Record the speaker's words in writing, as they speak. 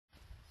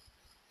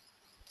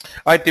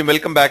Hi team,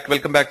 welcome back.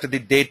 Welcome back to the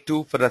day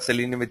 2 for our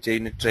Selenium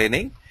Junit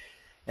training.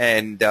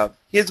 And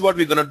here's what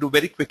we're going to do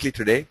very quickly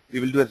today. We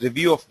will do a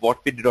review of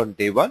what we did on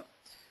day 1.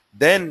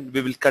 Then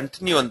we will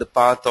continue on the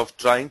path of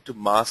trying to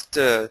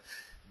master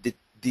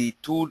the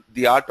tool,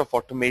 the art of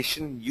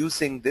automation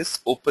using this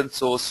open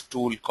source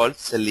tool called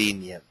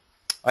Selenium.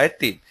 Alright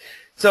team.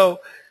 So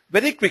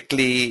very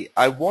quickly,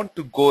 I want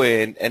to go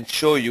in and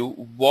show you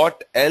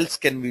what else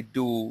can we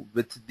do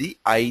with the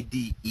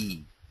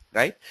IDE,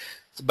 right?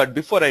 But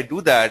before I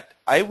do that,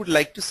 I would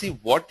like to see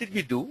what did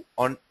we do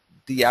on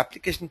the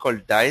application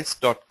called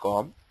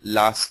dice.com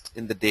last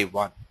in the day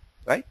 1,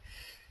 right?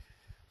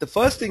 The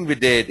first thing we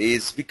did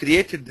is we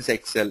created this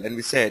Excel and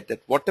we said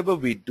that whatever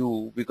we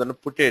do, we're going to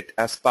put it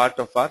as part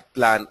of our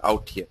plan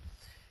out here.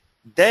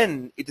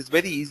 Then it is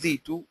very easy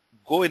to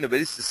go in a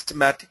very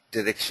systematic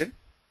direction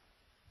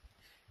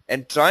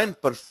and try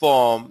and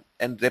perform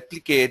and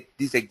replicate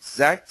these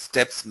exact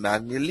steps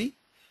manually,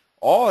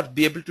 or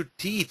be able to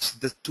teach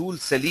the tool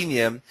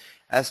Selenium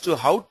as to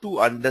how to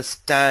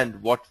understand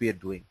what we are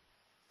doing.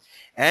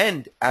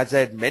 And as I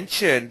had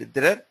mentioned,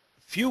 there are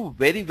few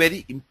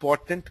very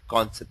important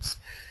concepts.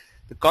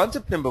 The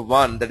concept number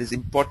 1 that is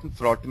important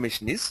for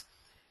automation is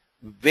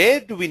where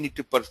do we need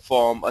to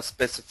perform a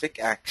specific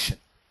action,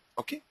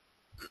 okay?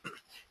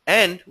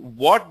 And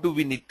what do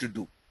we need to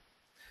do?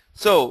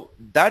 So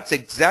that's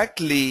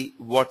exactly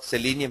what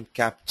Selenium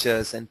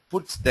captures and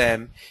puts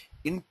them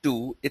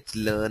into its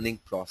learning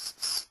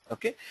process.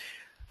 Okay,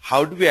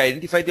 how do we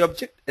identify the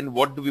object and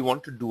what do we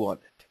want to do on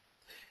it?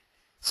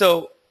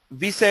 So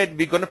we said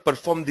we're going to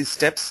perform these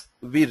steps.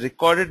 We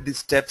recorded these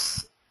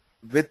steps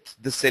with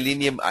the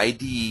Selenium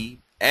IDE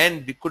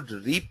and we could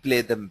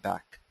replay them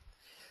back.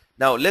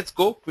 Now let's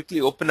go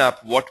quickly open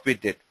up what we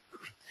did.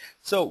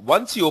 So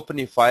once you open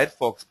your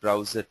Firefox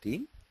browser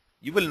team,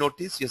 you will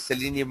notice your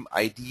Selenium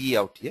IDE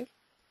out here.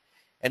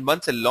 And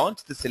once I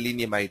launch the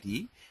Selenium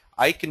IDE,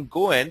 I can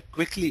go and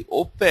quickly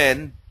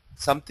open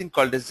something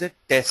called as a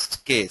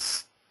test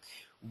case.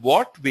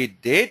 What we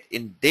did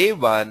in day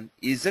 1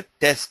 is a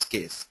test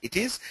case. It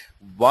is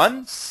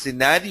one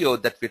scenario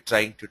that we're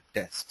trying to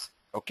test.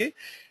 Okay.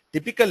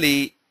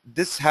 Typically,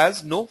 this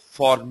has no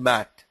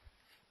format.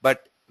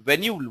 But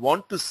when you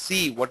want to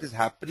see what is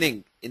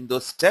happening in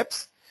those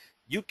steps,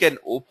 you can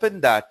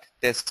open that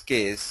test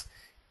case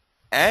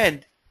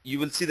and you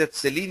will see that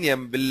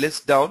Selenium will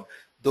list down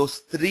those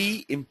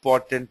 3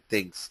 important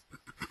things.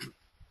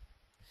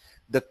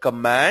 The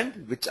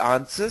command which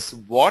answers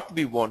what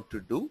we want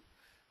to do,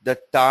 the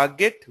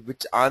target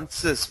which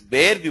answers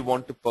where we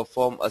want to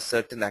perform a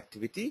certain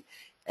activity,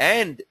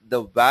 and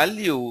the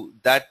value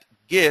that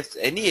gives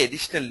any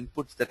additional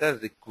inputs that are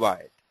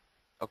required.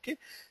 Okay,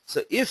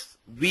 so if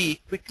we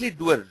quickly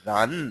do a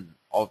run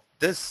of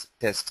this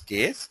test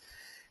case,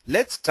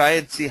 let's try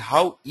and see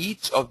how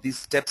each of these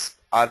steps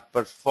are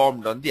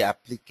performed on the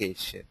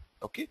application.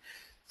 Okay,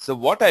 so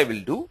what I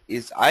will do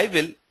is I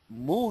will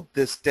move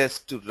this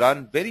test to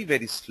run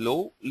very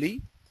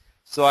slowly.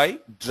 So I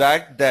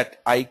drag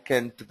that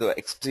icon to the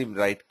extreme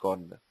right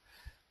corner.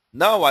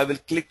 Now I will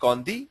click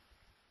on the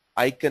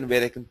icon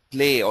where I can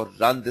play or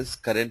run this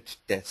current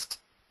test.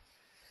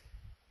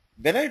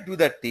 When I do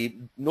that,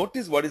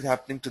 notice what is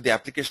happening to the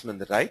application on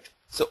the right.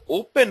 So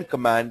open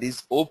command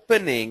is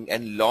opening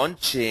and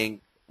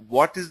launching.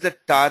 What is the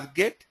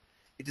target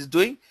it is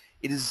doing?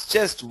 It is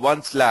just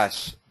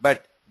 1/,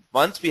 but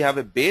once we have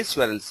a base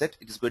URL set,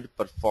 it is going to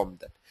perform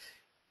that.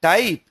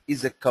 Type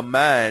is a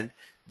command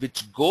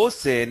which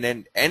goes in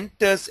and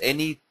enters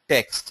any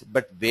text,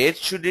 but where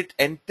should it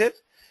enter?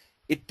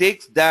 It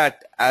takes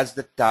that as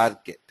the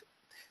target.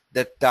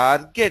 The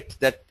target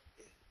that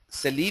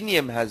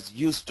Selenium has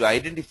used to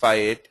identify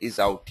it is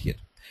out here.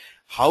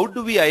 How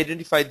do we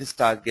identify these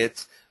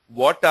targets?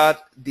 What are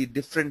the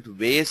different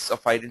ways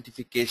of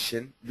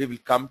identification? We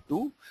will come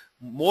to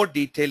more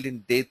detail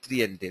in day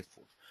 3 and day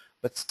 4.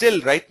 But still,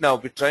 right now,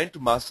 we're trying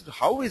to master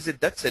how is it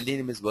that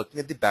Selenium is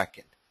working at the back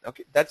end.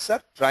 Okay, that's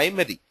our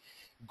primary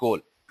goal.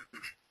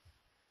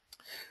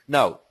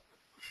 Now,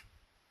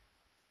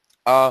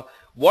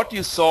 what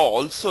you saw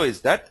also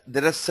is that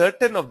there are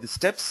certain of the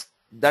steps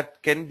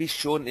that can be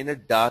shown in a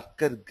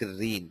darker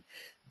green.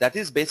 That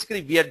is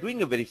basically we are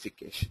doing a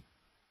verification.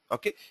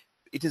 Okay,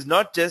 it is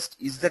not just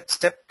is that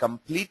step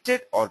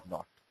completed or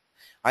not.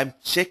 I'm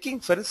checking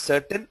for a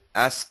certain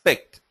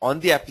aspect on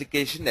the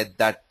application at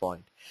that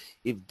point.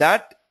 If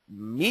that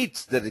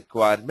meets the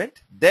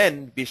requirement,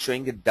 then we're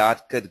showing a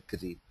darker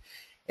green.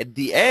 At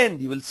the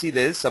end, you will see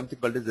there is something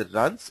called as the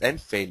runs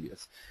and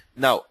failures.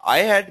 Now, I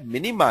had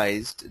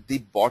minimized the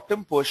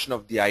bottom portion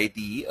of the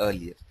IDE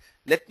earlier.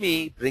 Let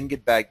me bring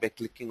it back by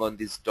clicking on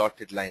this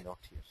dotted line out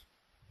here.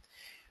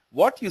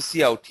 What you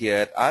see out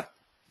here are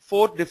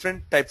 4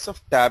 different types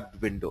of tabbed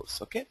windows.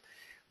 Okay,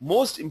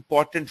 most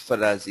important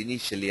for us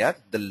initially are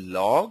the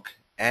log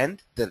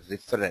and the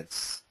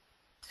reference.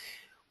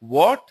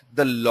 What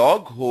the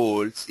log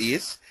holds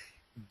is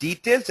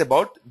details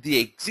about the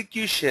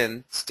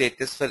execution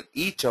status for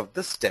each of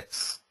the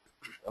steps.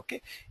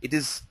 Okay, it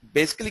is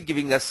basically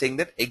giving us saying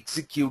that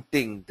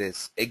executing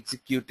this, and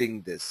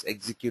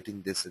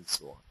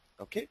so on.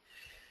 Okay.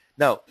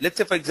 Now, let's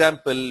say, for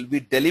example, we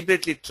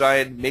deliberately try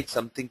and make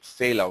something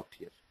fail out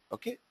here.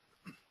 Okay.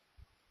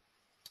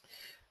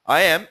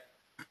 I am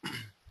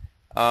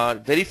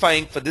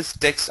verifying for this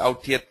text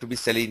out here to be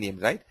Selenium,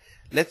 right?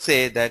 Let's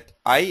say that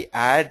I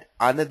add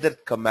another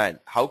command.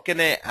 How can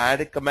I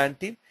add a command,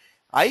 team?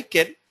 I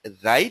can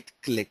right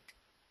click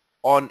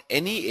on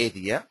any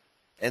area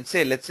and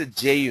say, let's say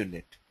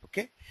JUnit,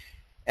 okay?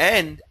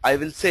 And I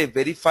will say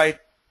verify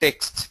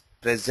text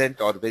present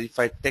or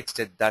verify text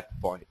at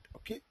that point,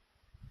 okay?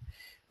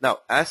 Now,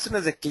 as soon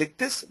as I click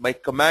this, my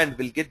command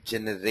will get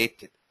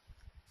generated.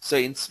 So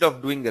instead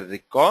of doing a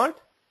record,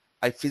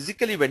 I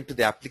physically went to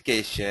the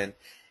application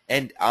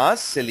and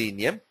asked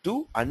Selenium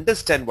to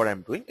understand what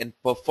I'm doing and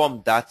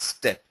perform that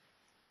step.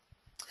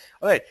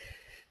 All right.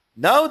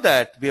 Now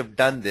that we have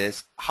done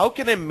this, how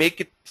can I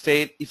make it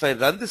fail? If I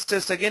run this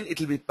test again, it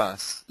will be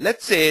pass.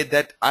 Let's say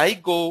that I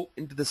go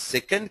into the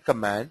second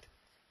command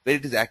where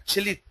it is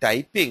actually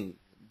typing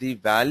the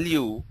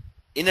value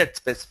in a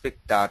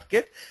specific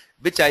target,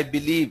 which I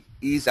believe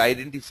is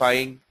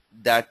identifying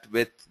that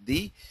with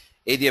the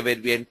area where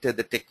we enter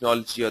the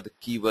technology or the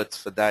keywords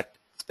for that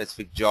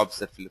specific jobs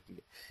that we're looking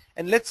at.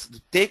 And let's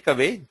take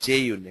away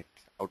JUnit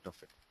out of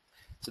it.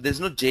 So there's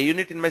no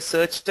JUnit in my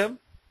search term.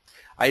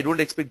 I don't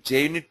expect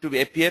JUnit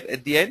to appear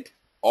at the end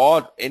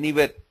or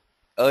anywhere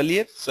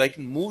earlier, so I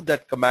can move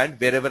that command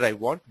wherever I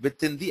want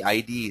within the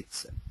IDE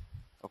itself.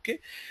 Okay.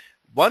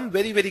 One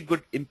very, very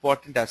good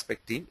important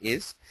aspect, team,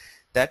 is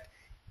that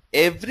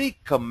every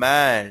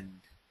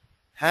command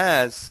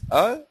has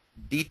a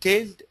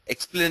detailed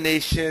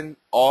explanation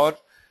or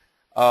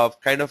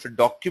kind of a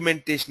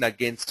documentation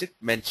against it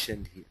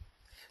mentioned here.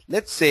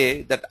 Let's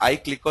say that I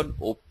click on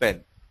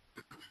open.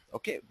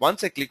 Okay,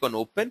 once I click on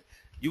open,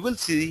 you will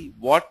see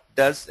what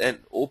does an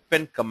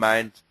open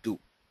command do.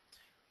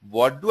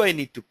 What do I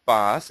need to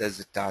pass as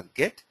a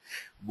target?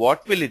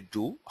 What will it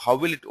do? How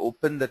will it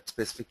open that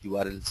specific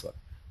URL and so on?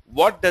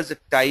 What does a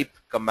type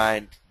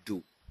command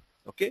do?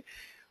 Okay,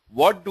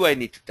 what do I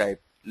need to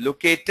type?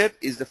 Locator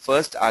is the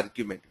first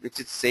argument, which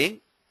is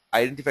saying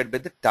identified by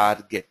the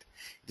target.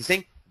 It is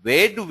saying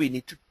where do we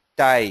need to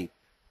type?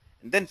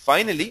 And then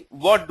finally,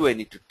 what do I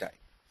need to type?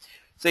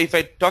 So if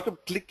I talk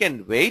about click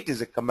and wait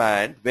is a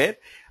command where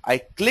I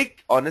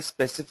click on a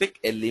specific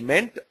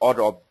element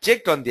or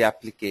object on the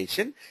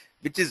application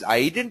which is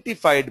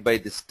identified by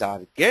this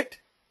target.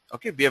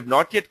 Okay, we have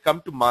not yet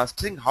come to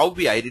mastering how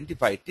we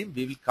identify it.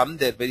 We will come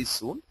there very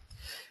soon.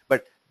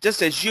 But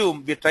just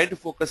assume we are trying to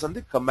focus on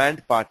the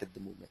command part at the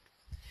moment.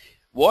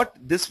 What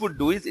this would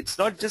do is it's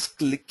not just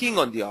clicking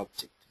on the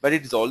object, but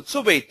it is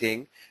also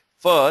waiting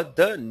for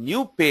the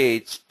new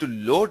page to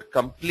load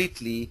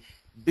completely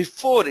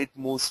before it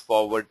moves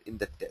forward in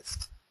the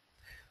test.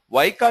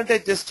 Why can't I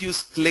just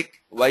use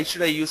click? Why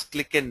should I use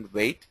click and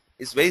wait?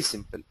 It's very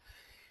simple.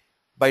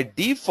 By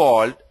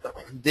default,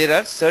 there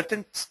are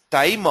certain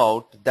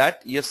timeout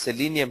that your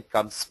Selenium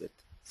comes with.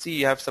 See,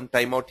 you have some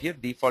timeout here,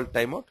 default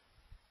timeout.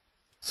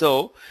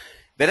 So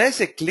when I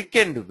say click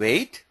and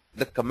wait,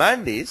 the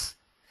command is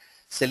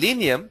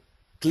Selenium,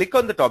 click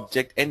on that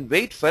object and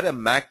wait for a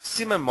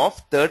maximum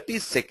of 30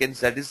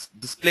 seconds that is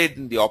displayed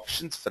in the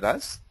options for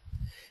us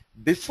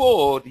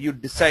before you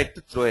decide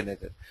to throw an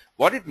error.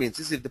 What it means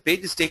is if the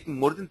page is taking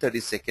more than 30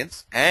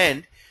 seconds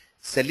and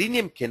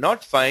Selenium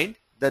cannot find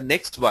the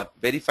next one,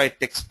 verified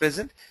text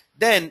present,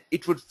 then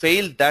it would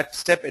fail that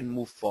step and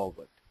move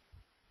forward.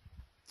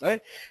 All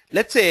right.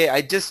 Let's say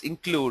I just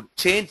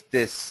change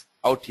this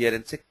out here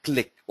and say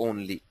click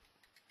only.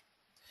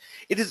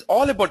 It is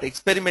all about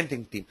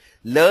experimenting, team.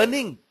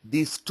 Learning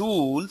these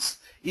tools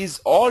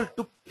is all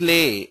to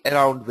play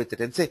around with it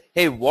and say,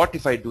 hey, what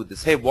if I do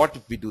this? Hey, what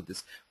if we do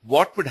this?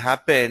 What would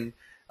happen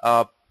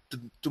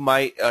to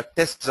my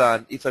test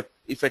run if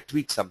I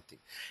tweak something?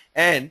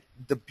 And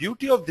the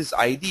beauty of this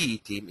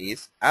IDE, team,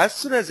 is as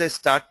soon as I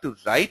start to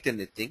write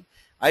anything,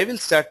 I will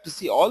start to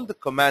see all the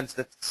commands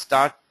that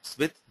starts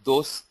with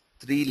those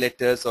 3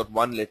 letters or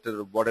 1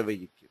 letter or whatever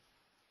you give.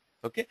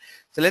 Okay,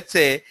 so let's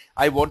say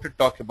I want to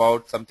talk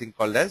about something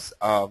called as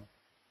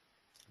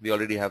we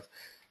already have.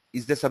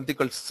 Is there something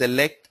called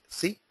select?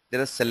 See,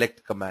 there are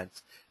select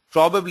commands.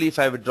 Probably if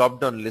I have a drop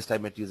down list, I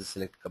might use a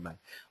select command.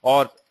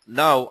 Or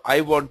now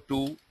I want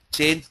to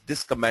change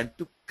this command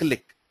to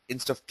click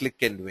instead of click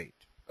and wait.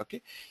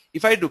 Okay,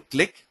 if I do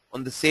click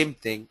on the same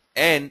thing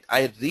and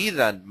I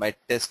rerun my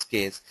test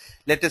case,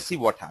 let us see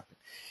what happens.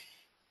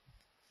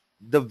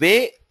 The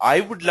way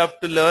I would love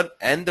to learn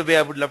and the way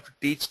I would love to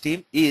teach,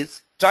 team,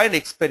 is try and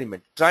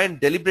experiment, try and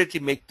deliberately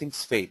make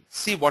things fail,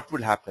 see what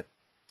will happen.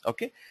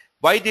 Okay,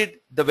 why did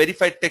the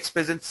verified text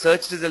present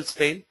search results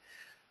fail?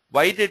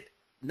 Why did,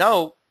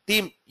 now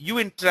team, you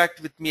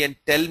interact with me and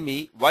tell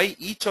me why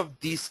each of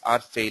these are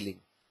failing.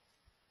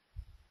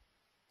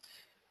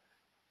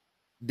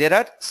 There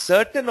are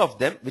certain of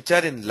them which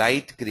are in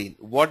light green.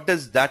 What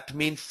does that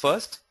mean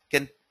first?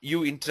 Can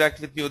you interact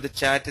with me over the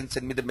chat and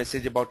send me the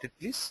message about it,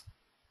 please?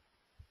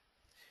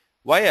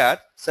 Why are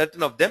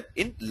certain of them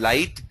in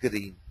light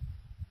green?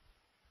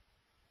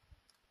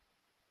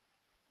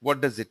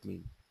 What does it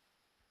mean?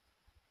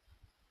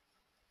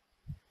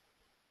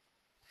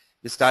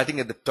 We're starting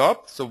at the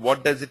top. So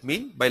what does it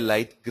mean by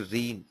light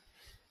green?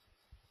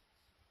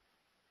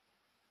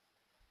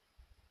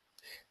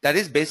 That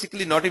is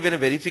basically not even a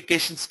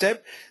verification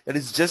step. That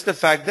is just the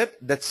fact that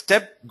that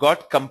step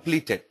got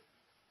completed.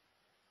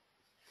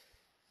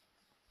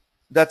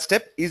 That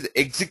step is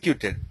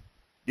executed.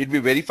 Did we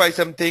verify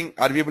something?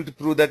 Are we able to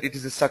prove that it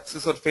is a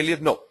success or failure?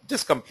 No,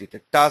 just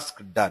completed.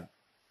 Task done.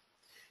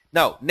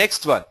 Now,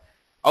 next one.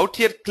 Out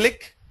here,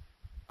 click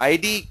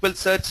ID equals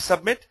search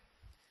submit,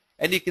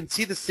 and you can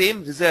see the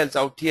same results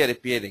out here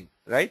appearing,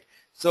 right?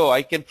 So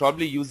I can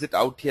probably use it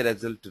out here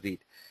as well to read.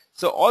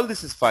 So all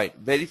this is fine.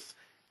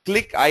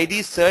 Click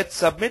ID search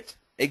submit,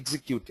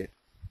 executed.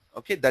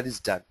 Okay, that is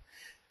done.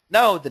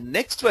 Now the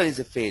next one is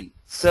a fail.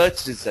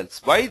 Search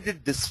results. Why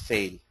did this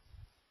fail?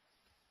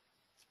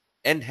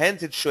 And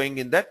hence it's showing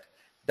in that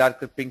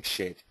darker pink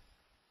shade.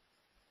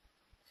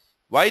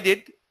 Why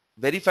did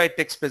verified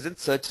text present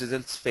search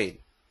results fail?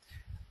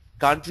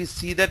 Can't we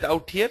see that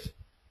out here?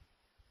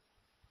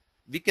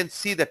 We can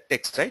see that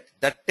text, right?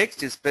 That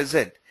text is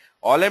present.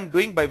 All I'm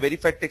doing by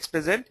verified text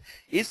present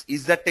is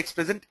that text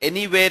present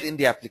anywhere in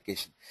the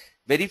application?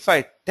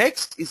 Verified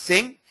text is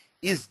saying,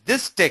 is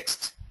this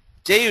text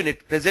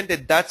JUnit present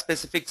at that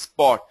specific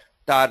spot,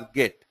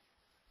 target?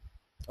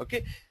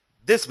 Okay.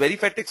 This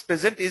verified text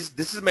present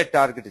this is my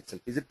target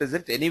itself. Is it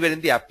present anywhere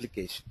in the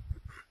application?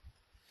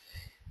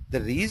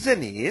 The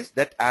reason is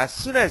that as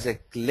soon as I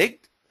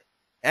clicked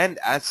and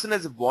as soon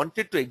as I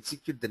wanted to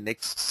execute the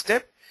next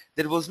step,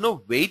 there was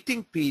no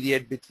waiting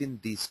period between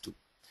these two.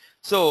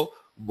 So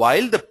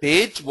while the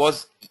page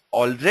was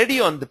already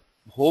on the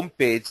home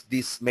page,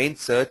 this main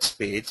search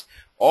page,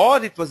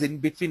 or it was in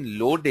between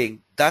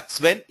loading,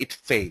 that's when it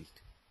failed.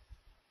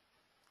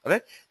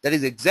 Alright, that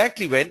is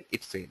exactly when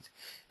it failed.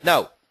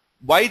 Now,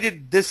 why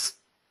did this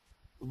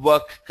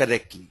work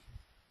correctly?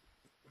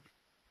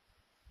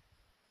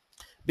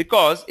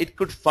 Because it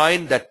could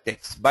find that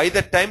text. By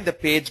the time the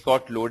page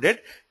got loaded,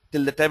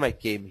 till the time I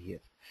came here.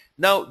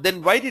 Now,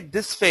 then why did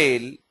this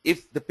fail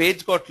if the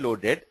page got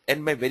loaded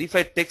and my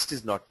verified text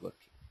is not working?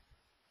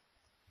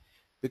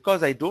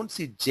 Because I don't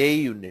see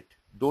JUnit.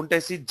 Don't I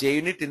see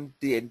JUnit in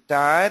the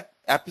entire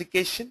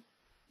application?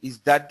 Is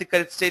that the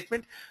correct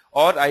statement?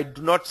 Or I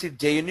do not see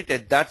JUnit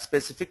at that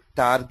specific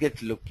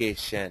target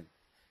location.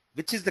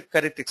 Which is the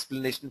correct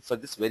explanation for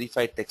this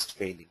verified text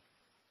failing?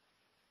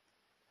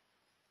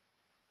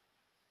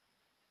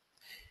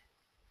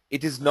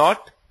 It is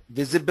not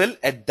visible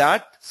at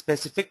that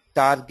specific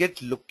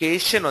target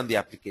location on the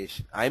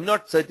application. I'm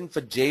not searching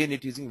for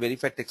JUnit using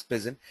verified text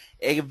present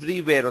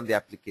everywhere on the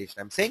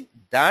application. I'm saying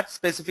that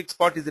specific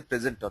spot, is it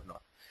present or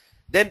not?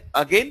 Then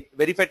again,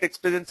 verified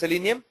text present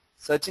Selenium,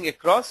 searching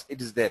across,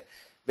 it is there.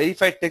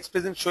 Verified text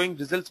present showing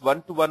results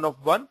 1 to 1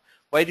 of 1.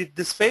 Why did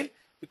this fail?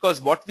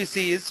 Because what we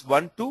see is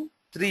 1 to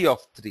 3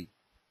 of 3,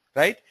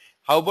 right?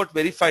 How about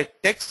verified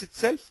text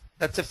itself?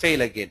 That's a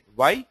fail again.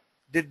 Why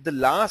did the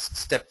last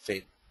step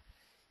fail?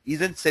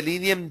 Isn't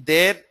Selenium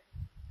there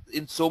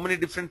in so many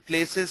different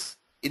places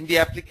in the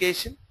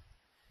application?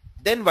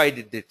 Then why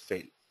did it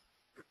fail?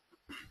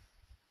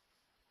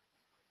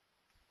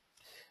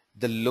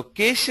 The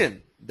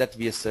location that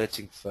we are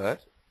searching for,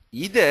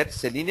 either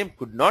Selenium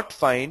could not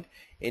find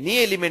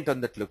any element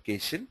on that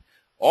location,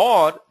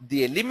 or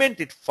the element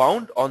it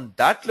found on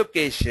that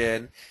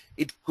location,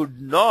 it could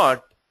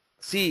not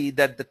see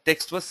that the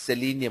text was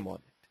Selenium on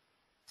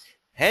it.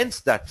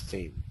 Hence that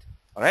failed.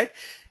 Alright?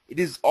 It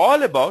is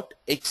all about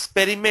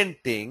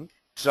experimenting,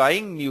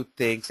 trying new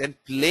things and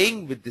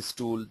playing with this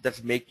tool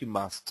that make you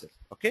master.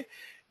 Okay?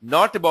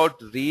 Not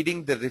about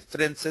reading the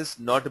references,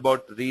 not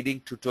about reading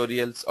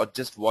tutorials or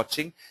just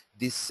watching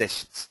these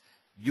sessions.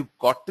 You've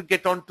got to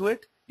get onto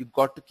it. You've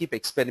got to keep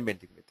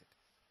experimenting with it.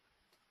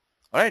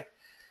 Alright?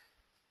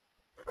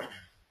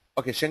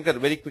 Okay, Shankar,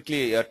 very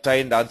quickly try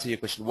and answer your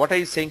question. What are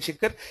you saying,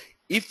 Shankar?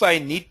 If I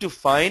need to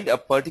find a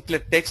particular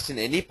text in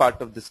any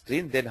part of the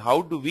screen, then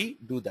how do we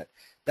do that?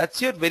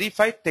 That's your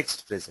verified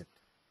text present.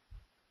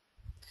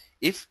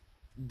 If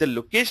the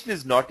location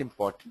is not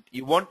important,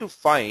 you want to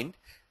find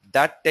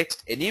that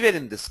text anywhere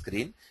in the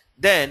screen,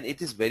 then it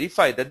is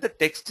verified that the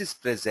text is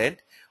present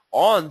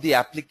on the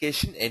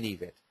application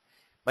anywhere.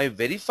 My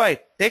verified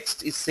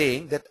text is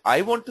saying that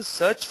I want to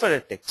search for a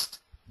text,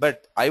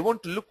 but I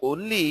want to look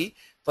only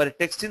for a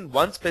text in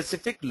one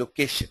specific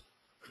location.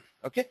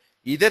 Okay?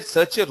 Either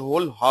search your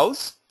whole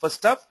house for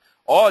stuff,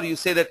 or you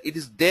say that it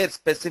is there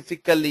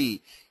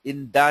specifically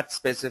in that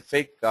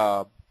specific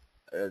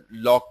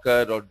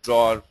locker or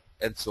drawer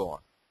and so on.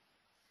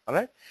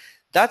 Alright?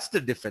 That's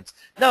the difference.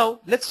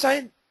 Now, let's try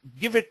and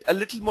give it a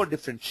little more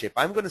different shape.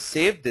 I'm going to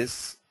save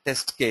this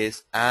test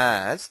case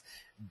as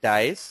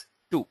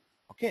DICE2.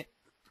 Okay?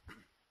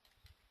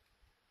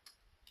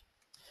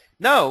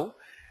 Now,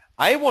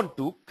 I want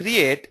to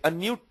create a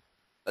new,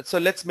 so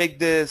let's make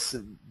this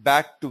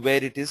back to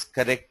where it is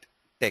correct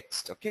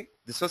text. Okay?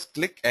 This was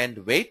click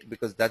and wait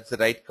because that's the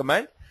right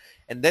command.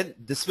 And then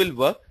this will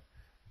work.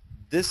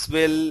 This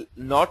will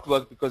not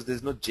work because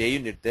there's no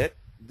JUnit there.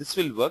 This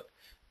will work.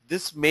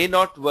 This may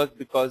not work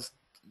because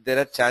there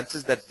are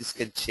chances that this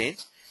can change.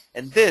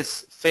 and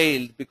this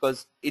failed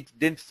because it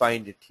didn't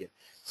find it here.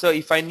 So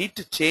if I need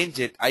to change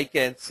it, I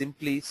can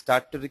simply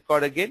start to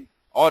record again,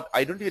 or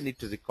I don't even need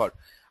to record.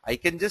 I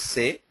can just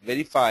say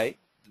verify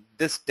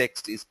this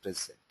text is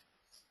present.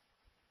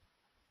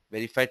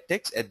 Verified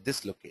text at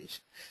this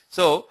location.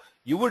 So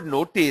you would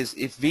notice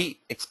if we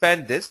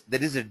expand this,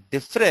 there is a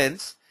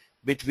difference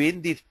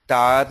between the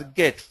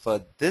target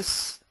for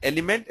this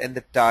element and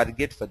the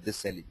target for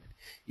this element.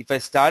 If I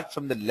start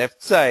from the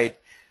left side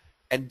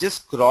and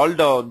just scroll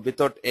down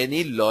without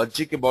any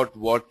logic about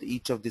what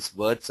each of these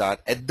words are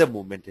at the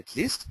moment at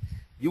least,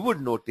 you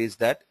would notice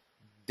that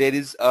there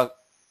is a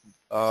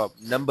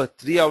number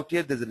 3 out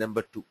here, there's a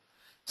number 2.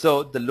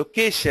 So the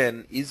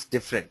location is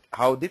different,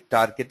 how the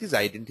target is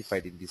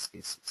identified in these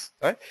cases.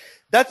 Right?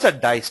 That's a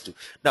dice 2.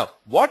 Now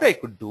what I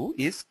could do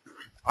is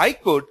I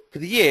could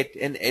create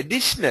an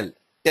additional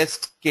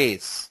test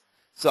case.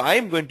 So I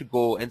am going to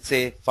go and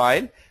say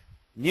file,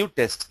 new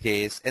test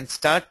case, and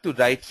start to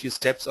write few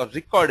steps or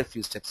record a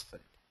few steps for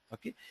it.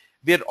 Okay,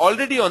 we are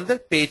already on the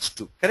page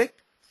 2,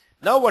 correct?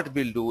 Now what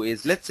we'll do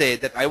is, let's say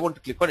that I want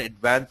to click on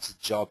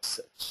advanced job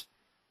search.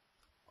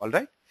 All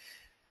right.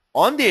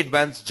 On the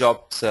advanced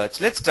job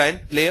search, let's try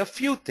and play a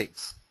few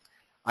things.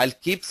 I'll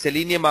keep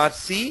Selenium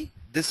RC.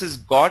 This is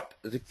got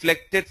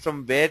reflected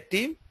from where,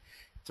 team?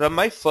 From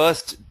my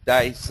first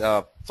dice,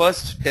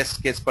 first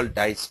test case called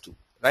dice 2,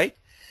 right?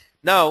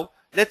 Now,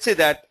 let's say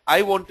that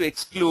I want to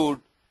exclude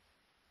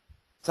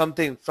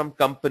something from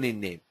company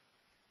name.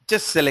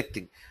 Just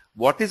selecting.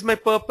 What is my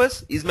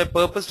purpose? Is my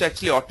purpose to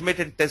actually automate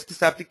and test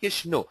this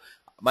application? No.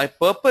 My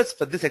purpose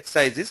for this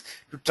exercise is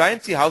to try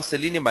and see how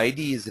Selenium IDE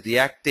is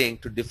reacting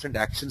to different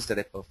actions that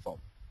I perform.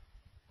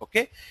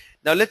 Okay.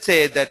 Now let's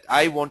say that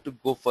I want to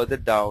go further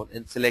down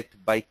and select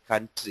by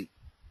country.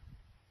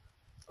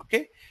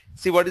 Okay.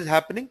 See what is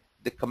happening?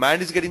 The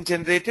command is getting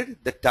generated.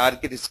 The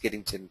target is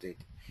getting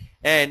generated.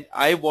 And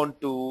I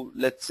want to,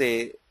 let's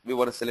say we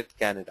want to select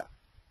Canada.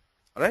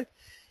 All right.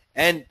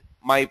 And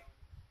my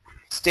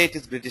state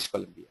is British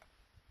Columbia.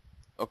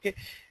 Okay.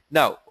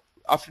 Now,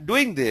 after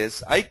doing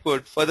this, I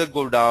could further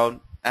go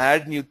down,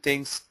 add new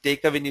things,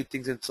 take away new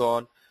things, and so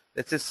on.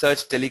 Let's say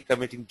search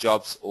telecommuting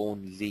jobs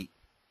only.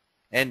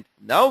 And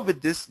now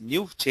with this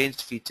new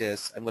changed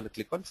features, I'm going to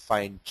click on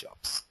find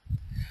jobs.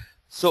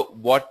 So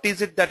what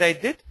is it that I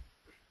did?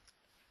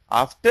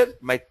 After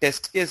my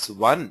test case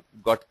 1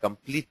 got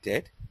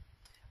completed,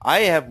 I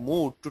have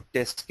moved to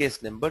test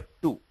case number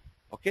 2.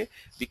 Okay,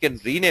 we can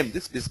rename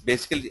this. This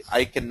basically,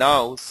 I can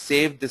now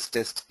save this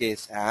test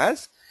case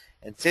as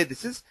and say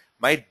this is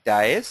my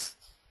dice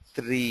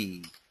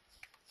 3.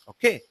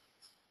 Okay.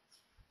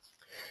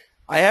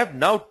 I have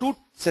now 2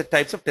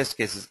 types of test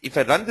cases. If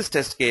I run this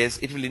test case,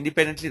 it will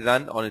independently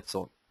run on its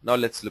own. Now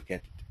let's look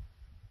at it.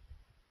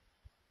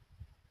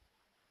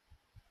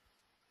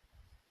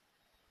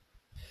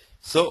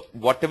 So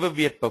whatever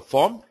we had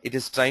performed, it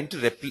is trying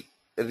to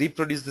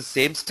reproduce the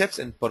same steps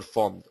and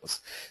perform those.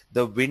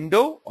 The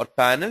window or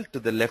panel to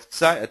the left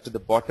side, to the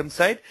bottom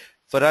side,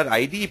 for our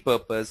IDE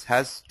purpose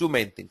has 2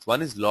 main things.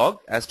 One is log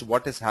as to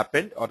what has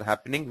happened or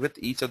happening with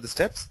each of the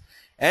steps,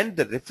 and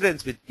the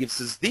reference which gives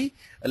us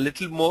a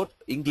little more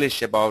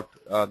English about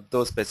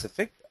those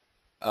specific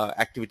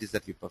activities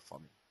that we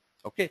perform.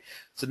 Okay,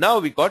 so now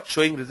we got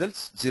showing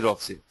results 0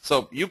 of 0.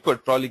 So you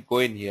could probably go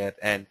in here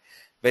and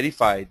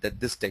verify that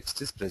this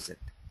text is present.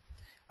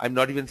 I'm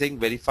not even saying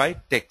verify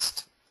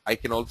text. I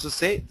can also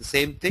say the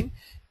same thing,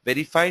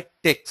 verify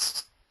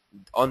text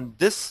on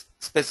this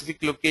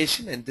specific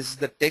location, and this is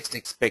the text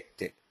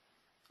expected.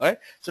 All right,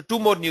 so 2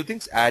 more new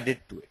things added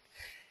to it.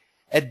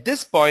 At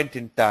this point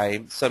in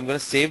time, so I'm going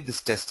to save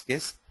this test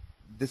case.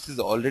 This is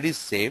already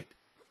saved.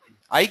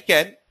 I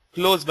can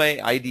close my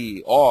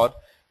IDE, or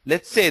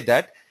let's say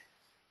that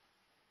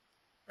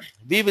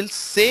we will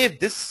save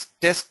this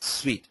test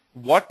suite.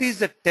 What is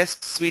the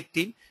test suite,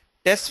 team?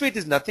 Test suite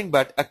is nothing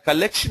but a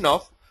collection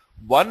of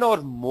 1 or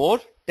more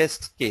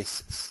test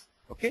cases.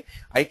 Okay,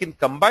 I can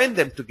combine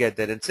them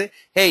together and say,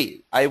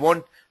 hey, I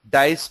want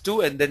dice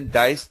 2 and then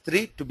dice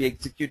 3 to be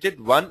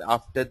executed one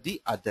after the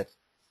other.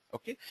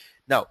 Okay,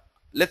 now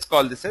let's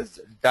call this as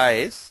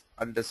dice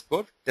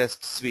underscore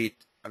test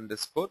suite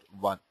underscore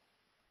 1.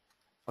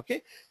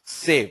 Okay,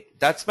 save.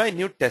 That's my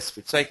new test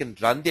suite. So I can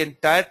run the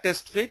entire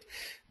test suite,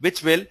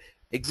 which will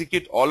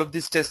execute all of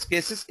these test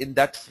cases in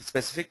that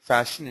specific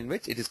fashion in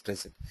which it is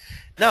present.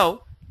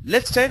 Now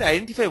let's try and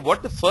identify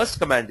what the first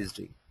command is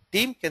doing.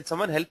 Team, can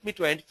someone help me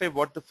to identify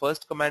what the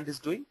first command is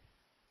doing?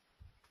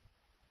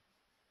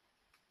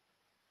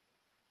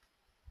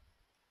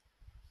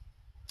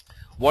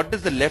 What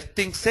does the left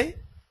thing say?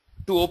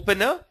 To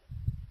open a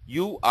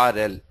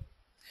URL.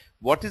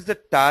 What is the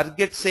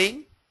target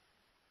saying?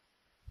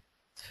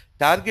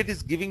 Target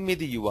is giving me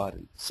the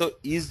URL. So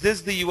is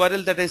this the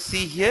URL that I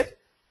see here?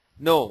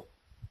 No.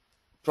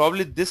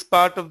 Probably this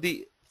part of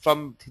the,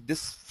 from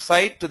this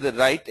side to the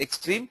right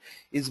extreme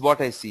is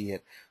what I see here.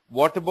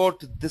 What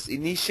about this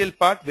initial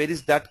part? Where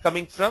is that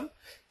coming from?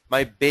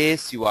 My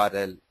base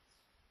URL.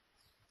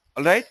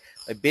 Alright,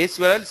 my base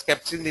URL is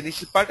capturing the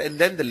initial part and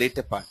then the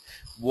later part.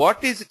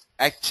 What is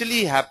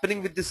actually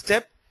happening with this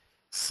step?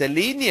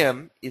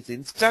 Selenium is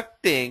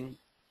instructing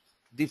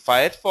the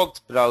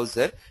Firefox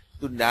browser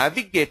to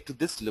navigate to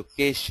this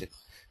location.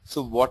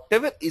 So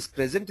whatever is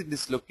present in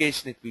this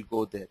location, it will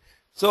go there.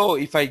 So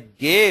if I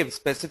gave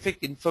specific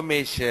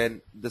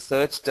information, the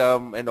search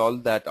term and all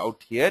that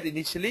out here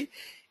initially,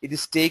 it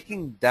is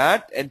taking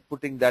that and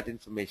putting that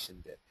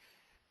information there.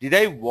 Did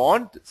I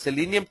want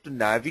Selenium to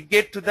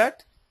navigate to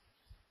that?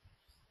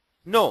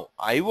 No,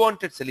 I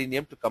wanted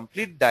Selenium to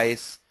complete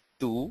DICE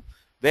to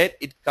where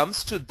it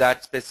comes to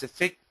that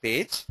specific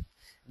page,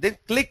 then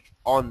click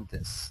on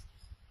this.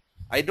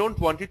 I don't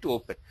want it to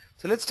open.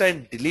 So let's try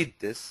and delete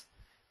this.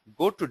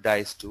 Go to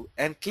DICE 2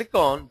 and click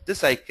on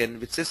this icon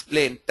which says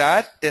play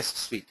entire test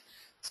suite.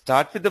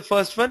 Start with the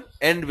first one,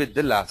 end with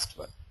the last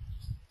one.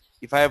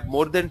 If I have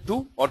more than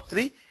 2 or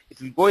 3,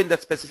 it will go in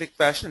that specific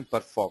fashion and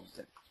perform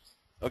them.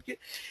 Okay.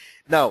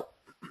 Now,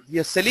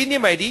 your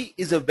Selenium ID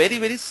is a very,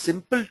 very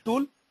simple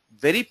tool,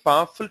 very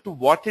powerful to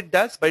what it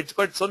does, but it's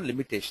got its own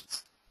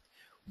limitations.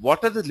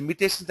 What are the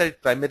limitations that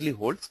it primarily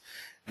holds?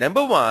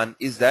 Number one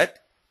is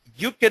that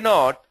you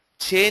cannot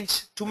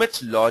change too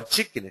much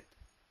logic in it.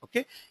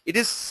 Okay, it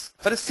is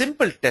for a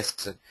simple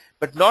test run,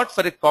 but not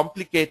for a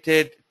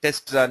complicated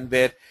test run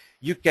where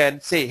you can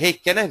say, hey,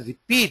 can I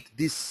repeat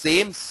these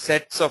same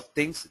sets of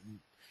things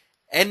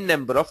n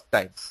number of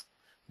times?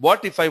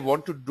 What if I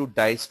want to do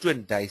DICE 2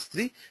 and DICE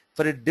 3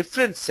 for a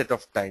different set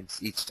of times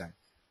each time?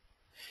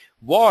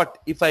 What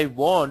if I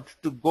want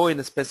to go in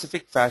a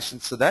specific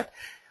fashion so that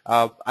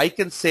I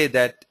can say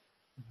that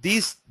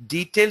these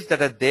details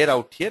that are there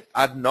out here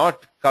are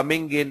not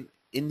coming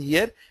in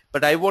here,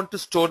 but I want to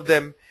store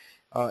them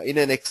in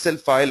an Excel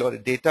file or a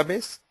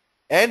database,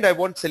 and I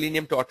want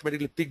Selenium to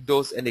automatically pick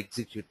those and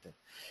execute them.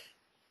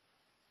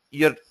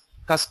 Your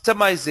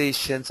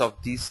customizations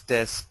of these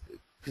tests,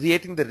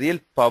 creating the real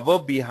power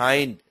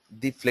behind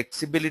the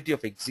flexibility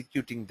of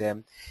executing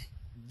them,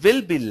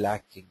 will be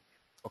lacking.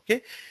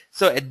 Okay,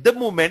 so at the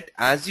moment,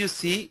 as you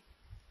see,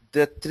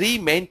 the three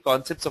main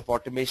concepts of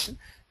automation,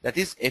 that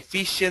is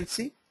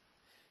efficiency,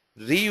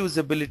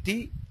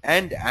 reusability,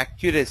 and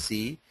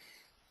accuracy,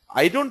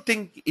 I don't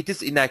think it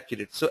is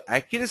inaccurate. So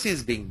accuracy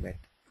is being met.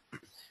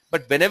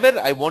 But whenever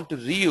I want to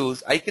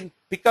reuse, I can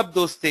pick up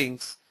those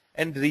things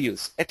and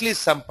reuse at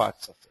least some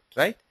parts of it,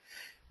 right?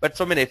 But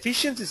from an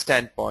efficiency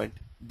standpoint,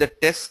 the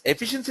test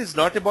efficiency is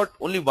not about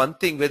only one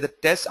thing where the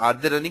tests are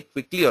they running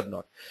quickly or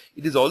not.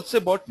 It is also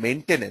about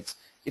maintenance.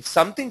 If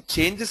something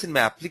changes in my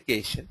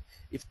application,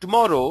 if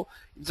tomorrow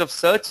instead of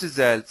search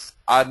results,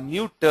 our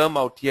new term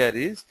out here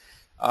is,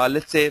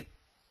 let's say,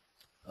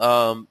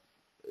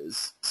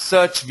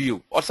 search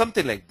view or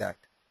something like that,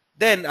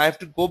 then I have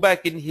to go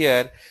back in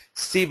here,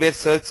 see where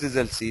search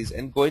results is,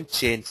 and go and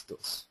change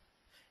those.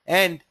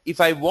 And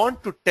if I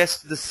want to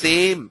test the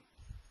same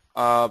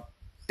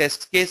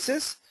test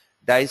cases,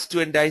 DICE 2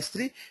 and DICE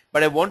 3,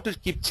 but I want to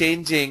keep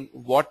changing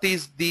what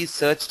is the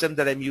search term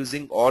that I'm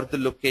using or the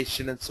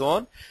location and so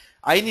on,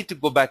 I need to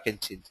go back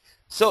and change.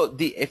 So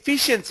the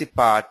efficiency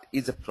part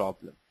is a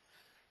problem.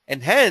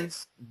 And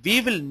hence,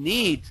 we will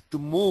need to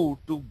move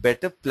to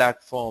better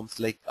platforms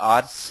like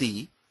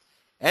RC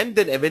and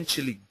then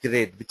eventually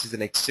Grid, which is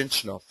an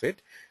extension of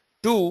it,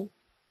 to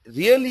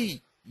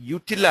really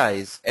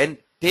utilize and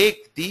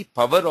take the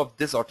power of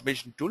this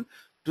automation tool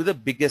to the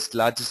biggest,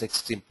 largest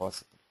extreme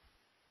possible.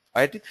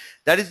 All right?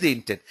 That is the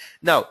intent.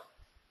 Now,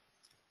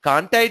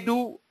 can't I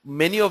do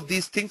many of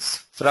these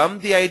things from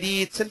the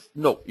IDE itself?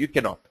 No, you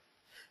cannot.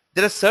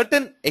 There are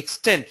certain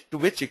extent to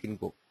which you can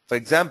go. For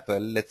example,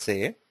 let's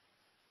say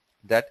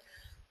that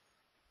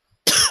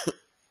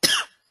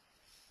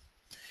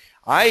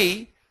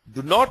I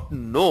do not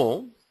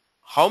know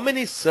how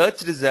many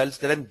search results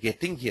that I'm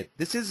getting here.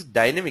 This is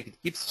dynamic.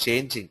 It keeps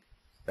changing,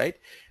 right?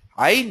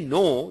 I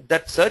know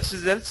that search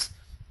results,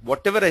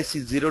 whatever I see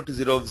 0 to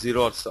 0 of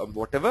 0 or some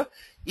whatever,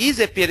 is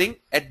appearing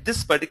at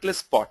this particular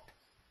spot.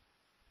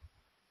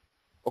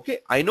 Okay,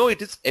 I know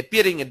it is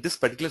appearing at this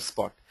particular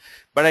spot,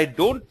 but I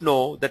don't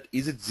know that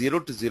is it 0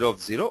 to 0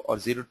 of 0 or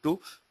 0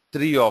 to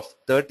 3 of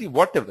 30,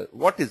 whatever.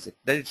 What is it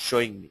that it's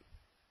showing me,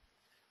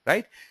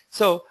 right?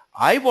 So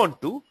I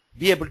want to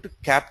be able to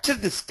capture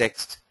this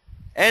text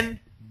and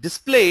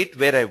display it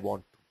where I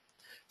want to.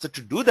 So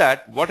to do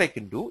that, what I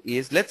can do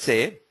is, let's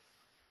say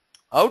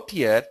out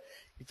here,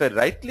 if I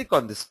right click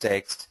on this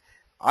text,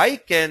 I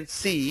can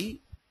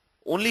see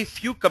only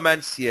few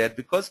commands here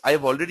because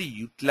I've already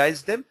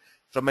utilized them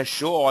from my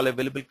show all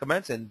available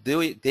commands, and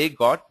they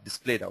got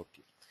displayed out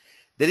here.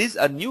 There is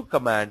a new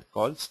command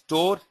called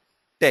store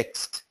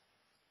text.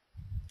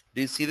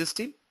 Do you see this,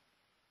 team?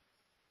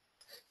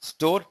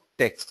 Store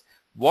text.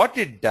 What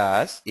it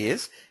does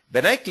is,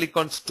 when I click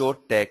on store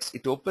text,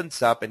 it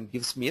opens up and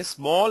gives me a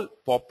small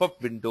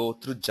pop-up window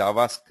through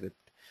JavaScript.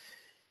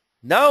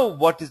 Now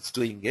what it's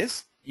doing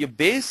is, your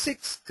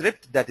basic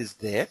script that is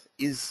there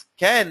is,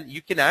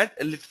 you can add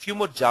a few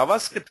more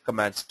JavaScript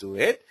commands to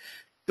it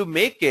to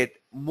make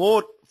it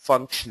more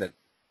functional.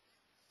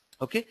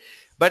 Okay,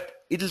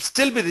 but it will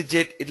still be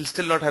rigid. It will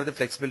still not have the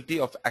flexibility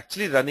of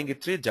actually running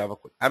it through Java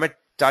code. Am I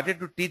started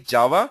to teach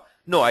Java?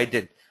 No, I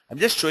didn't. I'm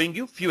just showing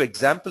you few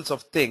examples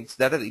of things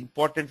that are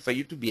important for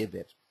you to be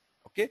aware.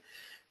 Okay,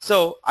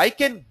 so I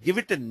can give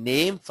it a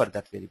name for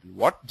that variable.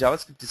 What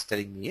JavaScript is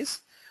telling me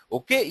is,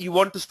 okay, you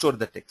want to store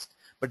the text,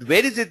 but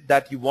where is it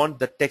that you want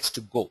the text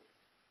to go?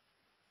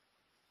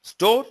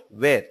 Store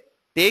where?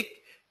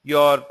 Take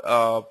your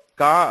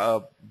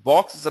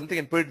box or something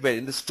and put it where?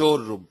 In the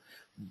storeroom.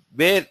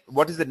 Where?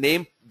 What is the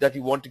name that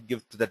you want to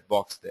give to that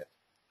box there?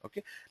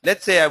 Okay,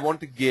 let's say I want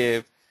to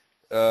give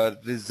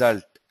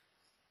result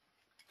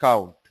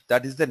count.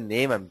 That is the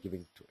name I'm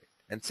giving to it,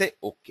 and say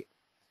okay.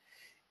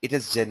 It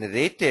has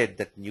generated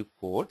that new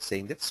code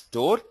saying that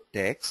store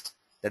text.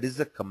 That is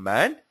the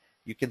command.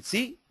 You can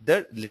see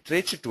the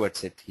literature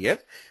towards it here.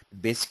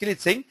 Basically,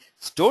 it's saying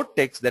store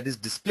text that is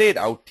displayed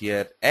out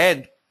here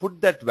and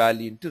put that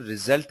value into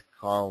result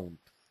count.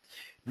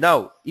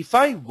 Now, if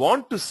I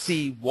want to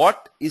see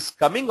what is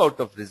coming out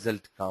of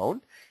result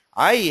count,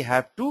 I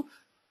have to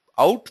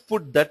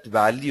output that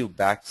value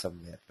back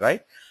somewhere,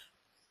 right?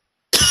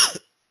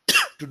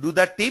 To do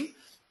that, team,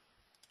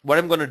 what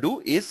I'm going to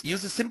do is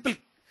use a simple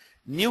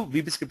new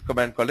VB script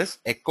command called as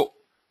echo.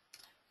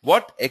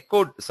 What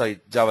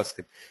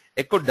JavaScript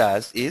echo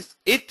does is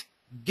it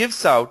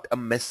gives out a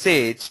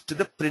message to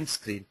the print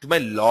screen, to my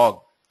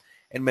log,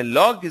 and my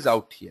log is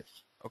out here.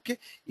 Okay,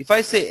 if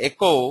I say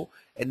echo,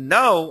 and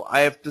now I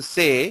have to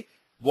say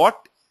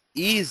what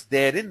is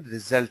there in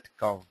result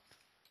count.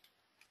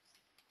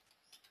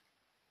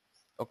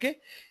 Okay,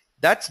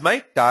 that's my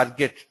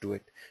target to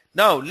it.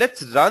 Now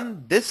let's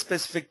run this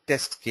specific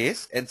test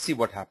case and see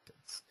what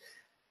happens.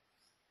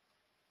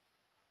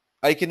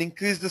 I can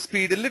increase the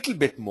speed a little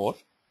bit more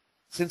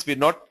since we're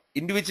not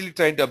individually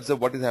trying to observe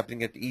what is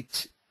happening at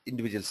each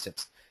individual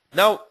steps.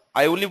 Now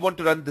I only want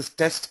to run this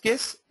test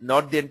case,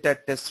 not the entire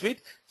test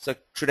suite. So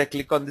should I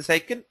click on this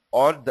icon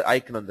or the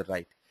icon on the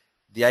right?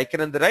 The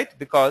icon on the right,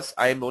 because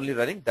I am only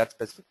running that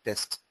specific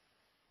test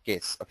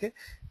case. Okay.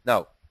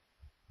 Now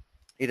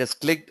it has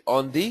clicked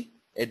on the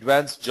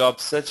advanced job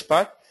search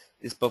part,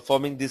 is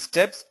performing these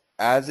steps.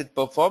 As it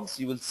performs,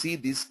 you will see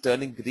these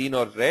turning green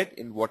or red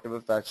in whatever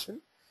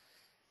fashion.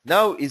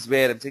 Now is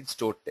where I'm saying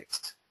store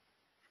text.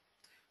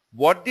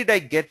 What did I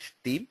get,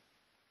 team?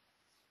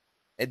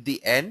 At the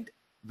end,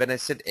 when I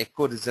said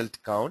echo result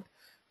count,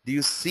 do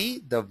you see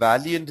the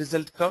value in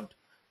result count?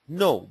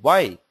 No.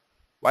 Why?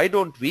 Why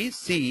don't we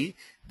see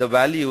the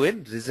value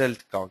in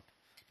result count?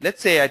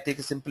 Let's say I take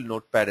a simple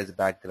notepad as a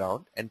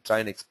background and try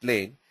and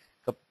explain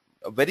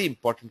a very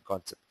important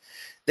concept.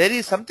 There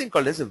is something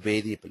called as a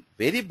variable.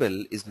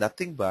 Variable is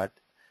nothing but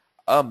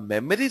a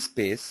memory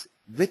space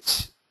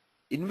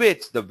in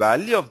which the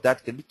value of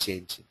that can be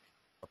changing.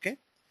 Okay,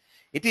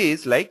 it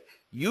is like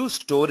you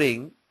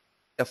storing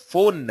a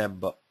phone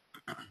number,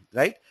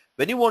 right?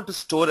 When you want to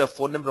store a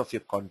phone number of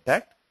your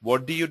contact,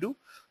 what do?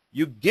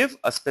 You give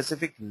a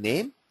specific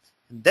name,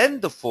 then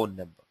the phone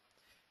number.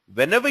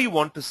 Whenever you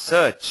want to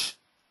search,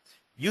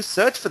 you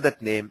search for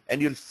that name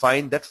and you'll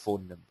find that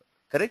phone number,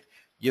 correct?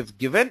 You've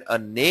given a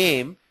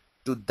name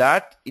to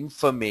that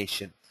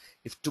information.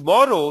 If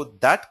tomorrow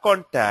that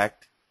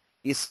contact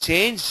is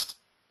changed,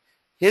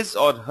 his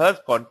or her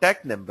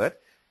contact number,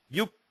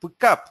 you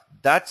pick up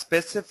that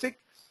specific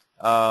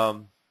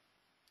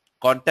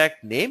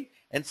contact name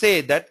and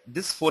say that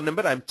this phone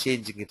number, I'm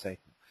changing it right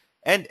now.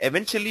 And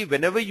eventually,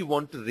 whenever you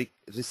want to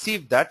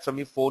receive that from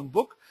your phone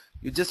book,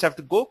 you just have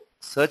to go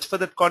search for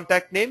that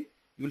contact name.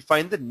 You will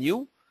find the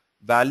new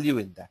value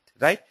in that,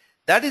 right?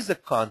 That is the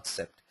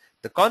concept.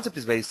 The concept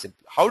is very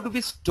simple. How do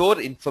we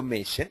store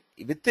information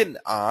within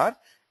our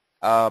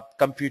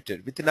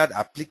computer, within our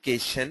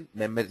application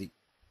memory?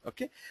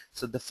 Okay,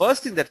 so the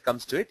first thing that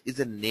comes to it is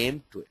a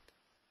name to it.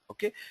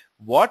 Okay,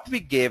 what we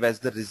gave as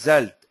the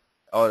result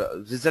or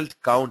result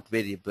count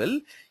variable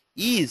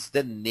is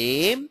the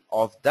name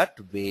of that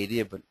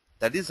variable.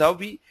 That is how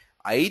we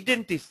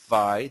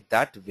identify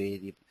that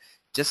variable.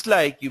 Just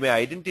like you may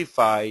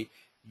identify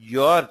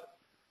your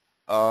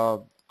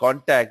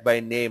contact by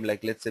name,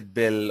 like let's say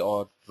Bill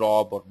or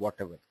Rob or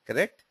whatever,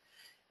 correct?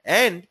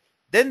 And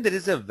then there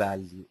is a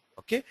value.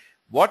 Okay,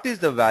 what is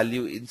the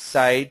value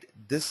inside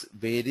this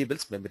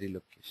variable's memory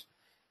location?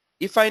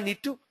 If I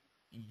need to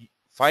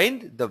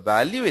find the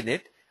value in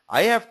it,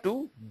 I have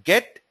to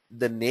get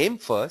the name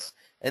first,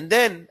 and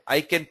then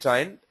I can try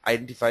and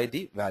identify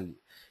the value.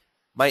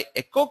 My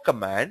echo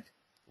command,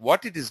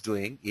 what it is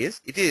doing is,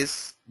 it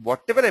is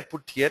whatever I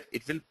put here,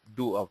 it will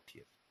do out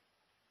here.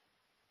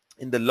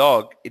 In the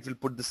log, it will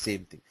put the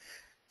same thing.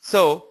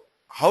 So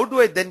how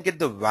do I then get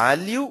the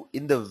value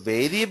in the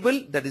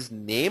variable that is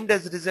named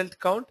as result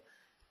count?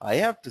 I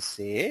have to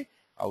say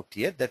out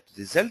here that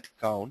result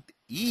count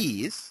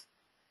is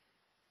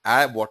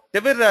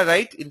whatever I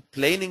write in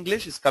plain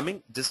English is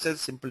coming just as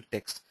simple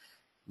text.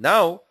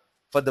 Now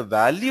for the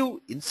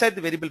value inside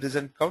the variable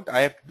result count,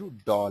 I have to do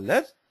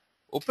dollar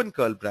open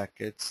curl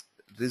brackets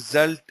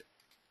result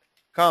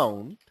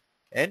count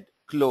and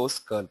close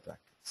curl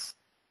brackets.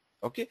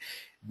 Okay,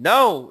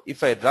 now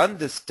if I run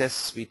this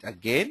test suite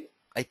again,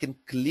 I can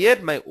clear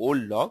my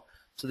old log.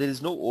 So there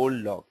is no old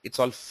log, it's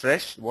all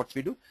fresh. What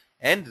we do,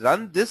 and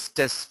run this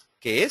test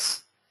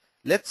case,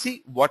 Let's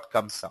see what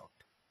comes out.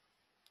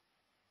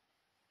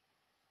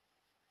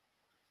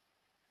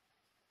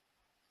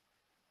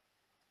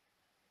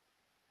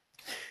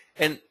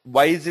 And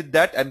why is it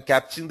that I'm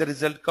capturing the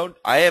result count?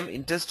 I am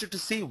interested to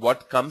see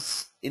what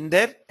comes in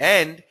there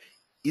and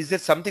is there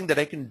something that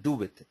I can do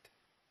with it.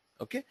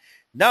 Okay.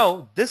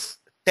 Now this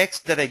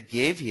text that I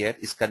gave here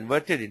is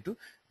converted into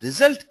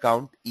result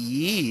count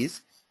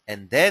is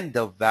and then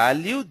the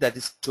value that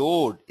is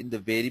stored in the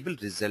variable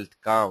result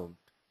count.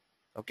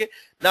 Okay.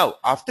 Now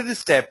after this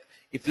step,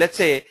 if let's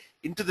say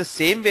into the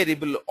same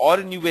variable or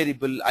a new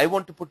variable, I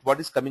want to put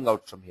what is coming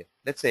out from here.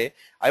 Let's say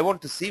I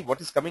want to see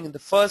what is coming in the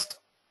first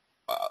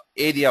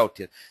area out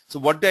here. So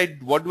what do I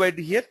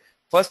do here?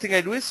 First thing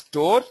I do is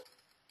store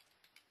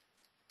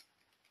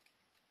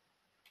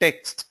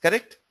text,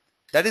 correct?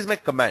 That is my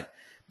command.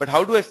 But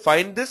how do I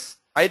find this?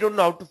 I don't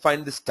know how to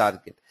find this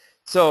target.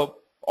 So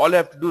all I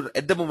have to do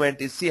at the moment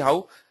is see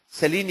how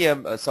how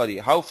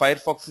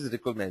Firefox is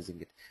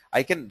recognizing it.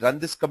 I can run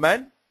this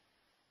command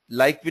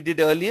like we did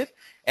earlier,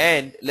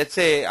 and let's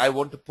say I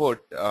want to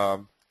put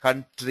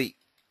country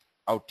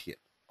out here.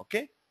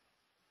 Okay.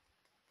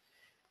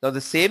 Now the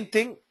same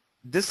thing,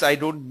 this I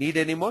don't need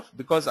anymore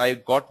because I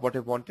got what I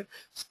wanted.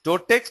 Store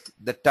text,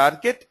 the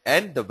target,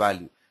 and the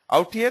value.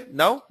 Out here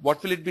now,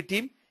 what will it be,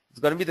 team? It's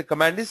going to be the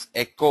command is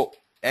echo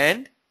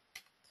and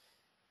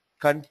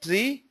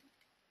country,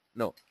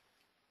 no,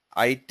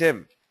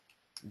 item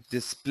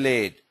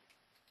displayed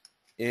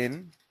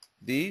in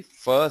the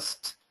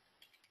first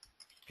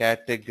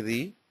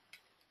category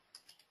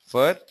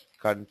for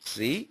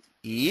country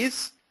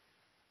is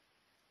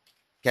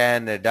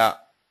Canada.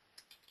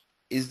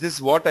 Is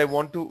this what I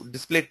want to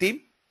display,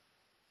 team?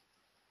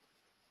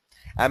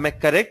 Am I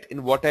correct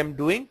in what I'm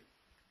doing?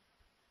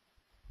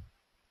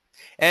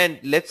 And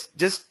let's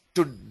just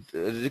to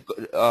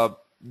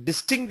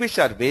distinguish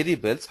our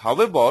variables, how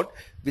about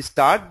we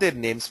start their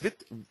names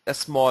with a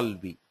small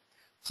v,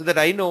 so that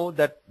I know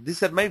that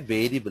these are my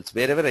variables.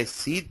 Wherever I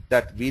see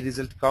that v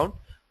result count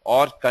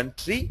or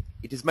country,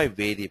 it is my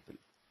variable.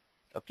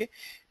 Okay.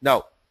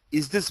 Now,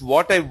 is this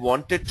what I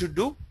wanted to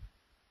do?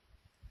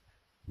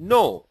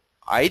 No,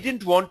 I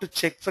didn't want to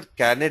check for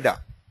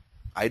Canada.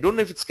 I don't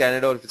know if it's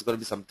Canada or if it's going to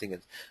be something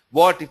else.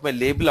 What if my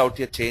label out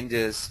here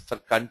changes for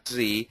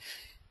country,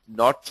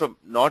 not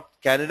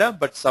Canada,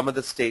 but some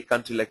other state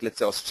country, like let's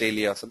say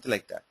Australia or something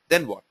like that?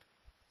 Then what?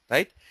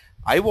 Right?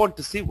 I want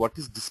to see what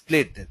is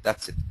displayed there.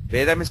 That's it.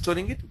 Where am I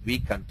storing it? V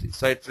country.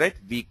 So I write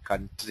V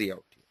country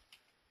out here.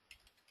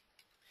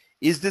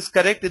 Is this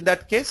correct in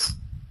that case?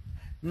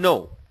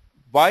 No.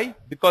 Why?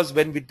 Because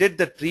when we did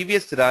the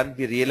previous run,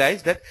 we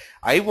realized that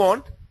I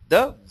want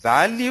the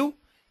value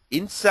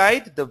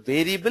inside the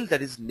variable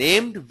that is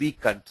named V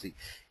country.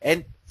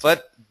 And for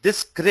this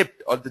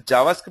script or the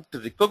JavaScript to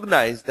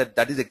recognize that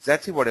that is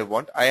exactly what I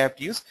want, I have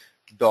to use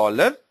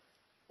dollar,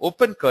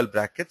 open curl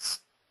brackets,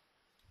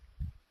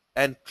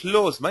 and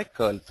close my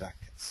curl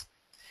brackets.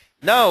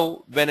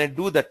 Now, when I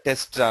do the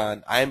test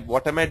run,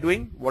 what am I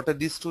doing? What are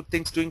these two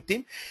things doing,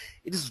 team?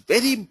 It is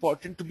very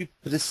important to be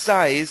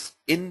precise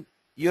in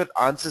your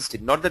answers,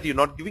 team. Not that you're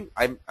not giving.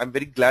 I'm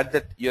very glad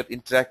that you're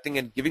interacting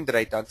and giving the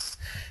right answers.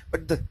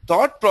 But the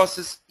thought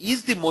process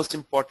is the most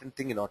important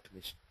thing in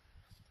automation.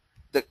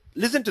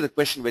 Listen to the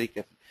question very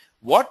carefully.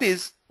 What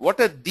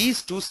are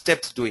these two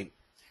steps doing?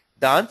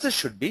 The answer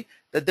should be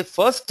that the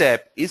first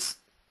step is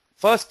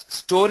first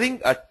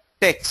storing a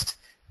text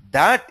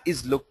that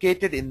is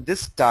located in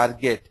this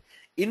target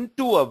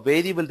into a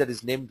variable that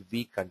is named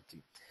V country.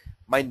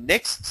 My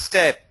next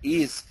step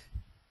is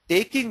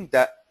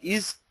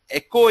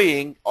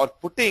echoing or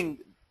putting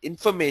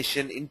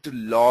information into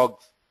log,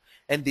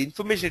 and the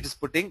information it is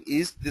putting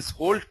is this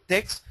whole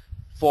text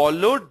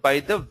followed by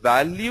the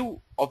value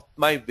of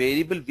my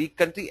variable V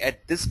country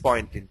at this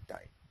point in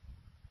time.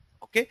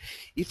 Okay,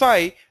 if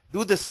I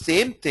do the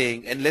same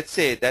thing and let's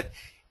say that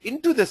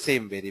into the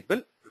same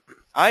variable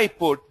I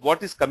put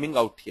what is coming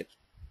out here,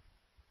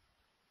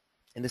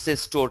 and it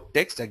says store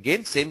text,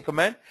 again same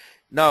command.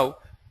 Now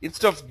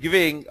instead of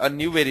giving a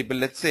new variable,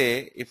 let's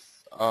say if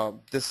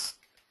this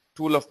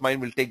tool of mine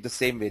will take the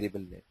same variable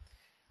name,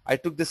 I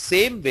took the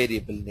same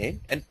variable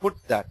name and put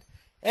that,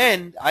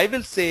 and I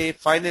will say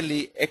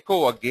finally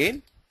echo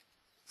again.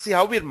 See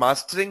how we're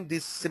mastering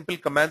these simple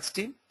commands,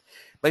 team?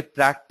 By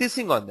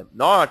practicing on them,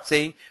 not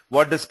saying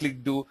what does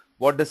click do,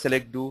 what does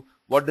select do,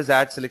 what does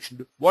add selection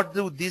do, what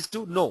do these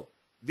do? No,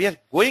 we are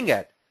going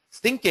at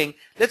thinking,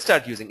 let's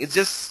start using. It's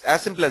just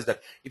as simple as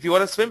that. If you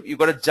want to swim, you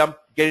got to jump,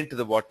 get into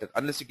the water.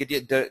 Unless you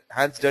get your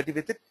hands dirty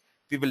with it,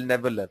 we will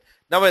never learn.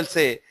 Now I'll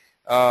say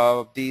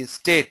the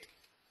state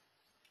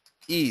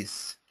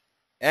is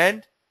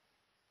and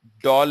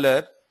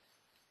dollar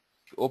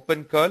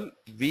open curl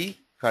V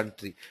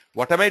country.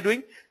 What am I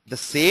doing? The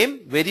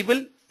same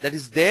variable that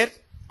is there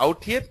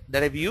out here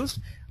that I've used,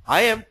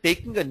 I am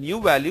taking a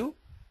new value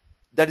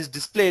that is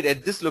displayed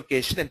at this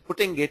location and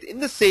putting it in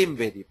the same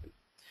variable.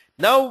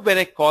 Now when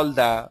I call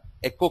the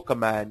echo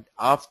command,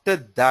 after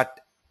that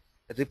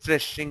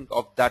refreshing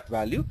of that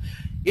value,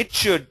 it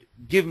should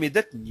give me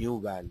that new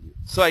value.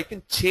 So I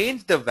can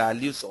change the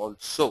values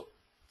also.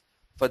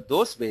 for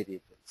those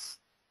variables.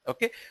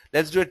 Okay,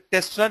 let's do a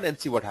test run and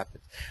see what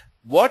happens.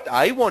 What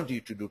I want you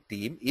to do,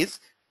 team, is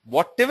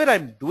whatever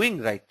I'm doing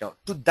right now,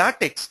 to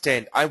that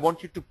extent, I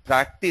want you to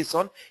practice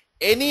on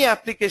any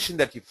application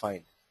that you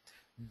find.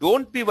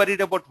 Don't be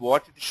worried about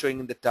what it is showing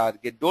in the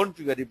target. Don't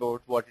be worried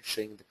about what it's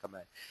showing in the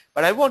command.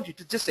 But I want you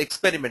to just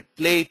experiment,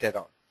 play it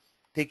around.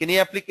 Take any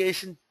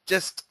application,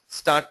 just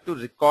start to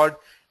record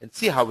and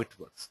see how it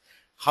works.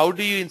 How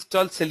do you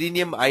install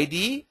Selenium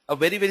IDE? A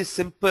very, very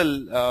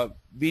simple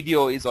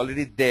video is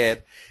already there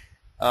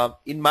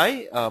in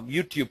my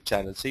YouTube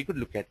channel, so you could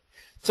look at it.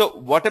 So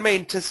what am I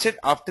interested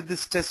after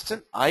this test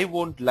run? I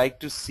would like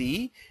to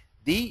see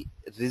the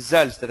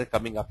results that are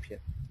coming up here.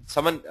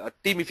 Someone,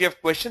 team, if you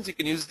have questions, you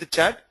can use the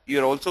chat.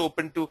 You're also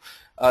open to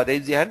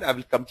raise your hand. I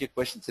will come to your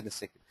questions in a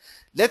second.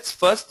 Let's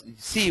first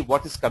see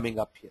what is coming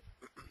up here.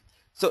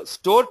 So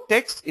store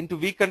text into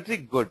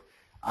vCountry, good.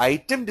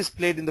 Item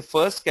displayed in the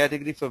first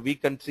category for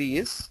vCountry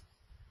is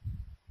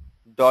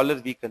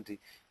 $vCountry.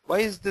 Why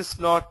is this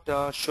not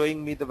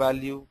showing me the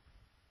value?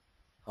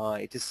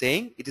 It is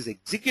saying it is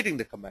executing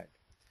the command.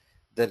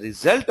 The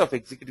result of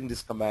executing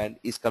this command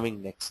is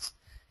coming next.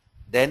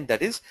 Then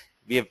that is,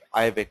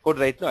 I have echoed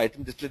right now,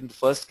 item displayed in the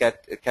first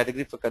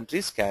category for country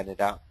is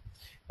Canada.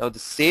 Now the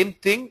same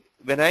thing,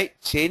 when I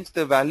change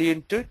the value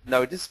into it,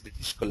 now it is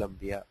British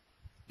Columbia.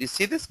 Do you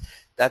see this?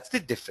 That's the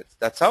difference.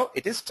 That's how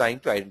it is trying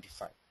to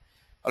identify.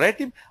 Alright,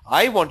 team,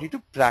 I want you to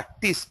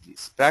practice,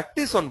 please.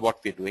 Practice on what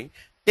we're doing.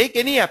 Take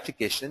any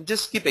application,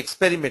 just keep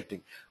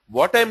experimenting.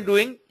 What I'm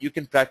doing, you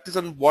can practice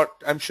on what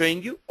I'm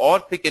showing you, or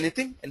pick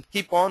anything and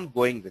keep on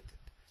going with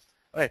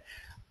it.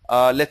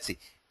 Alright, let's see.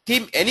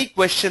 Team, any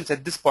questions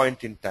at this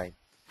point in time?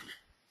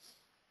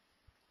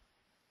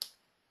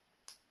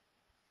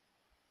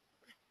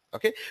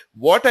 Okay,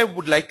 what I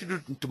would like to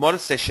do in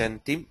tomorrow's session,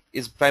 team,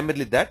 is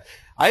primarily that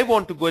I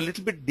want to go a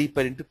little bit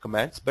deeper into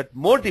commands, but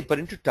more deeper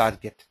into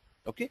target.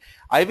 Okay,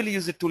 I will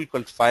use a tool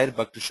called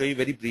Firebug to show you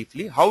very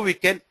briefly how we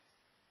can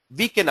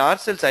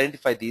ourselves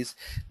identify these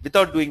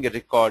without doing a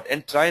record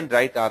and try and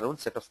write our own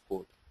set of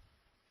code.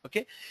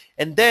 Okay,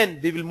 and then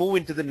we will move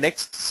into the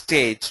next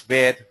stage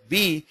where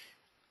we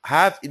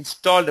have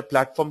installed a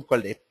platform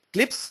called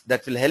Eclipse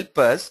that will help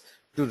us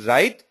to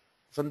write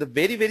from the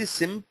very, very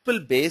simple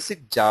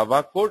basic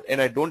Java code,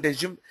 and I don't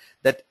assume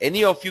that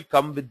any of you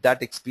come with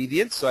that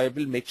experience, so I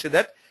will make sure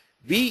that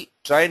we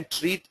try and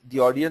treat the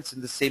audience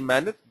in the same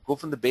manner, go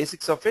from the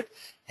basics of it,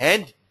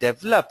 and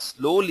develop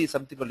slowly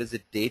something called as a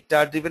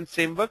data-driven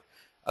framework,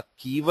 a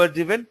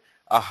keyword-driven,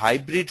 a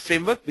hybrid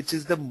framework, which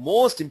is the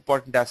most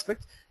important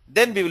aspect.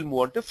 Then we will move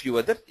on to a few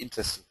other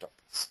interesting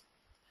topics.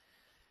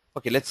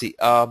 Okay, let's see.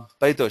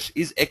 Paritosh,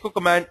 is echo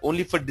command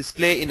only for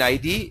display in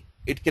IDE?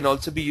 It can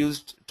also be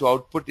used to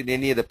output in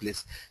any other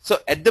place. So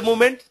at the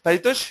moment,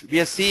 Paritosh, we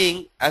are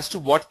seeing as to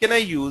what can I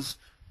use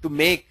to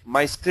make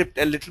my script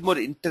a little more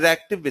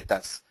interactive with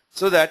us,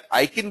 so that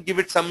I can give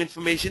it some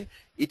information,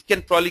 it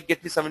can probably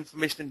get me some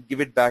information and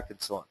give it back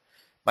and so on.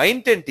 My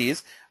intent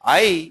is,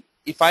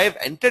 if I have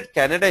entered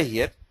Canada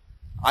here,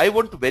 I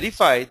want to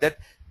verify that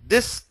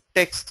this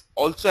text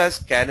also has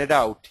Canada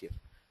out here.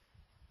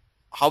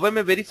 How am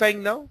I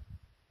verifying now?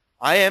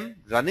 I am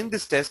running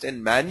this test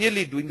and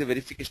manually doing the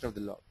verification of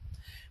the log.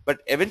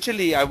 But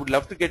eventually I would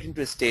love to get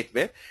into a state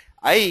where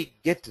I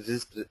get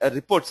a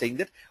report saying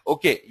that,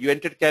 okay, you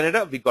entered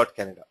Canada, we got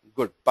Canada.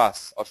 Good,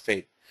 pass or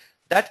fail.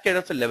 That kind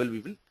of a level we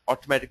will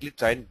automatically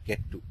try and get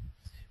to.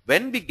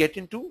 When we get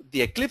into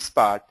the Eclipse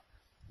part,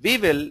 we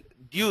will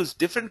use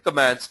different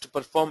commands to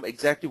perform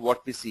exactly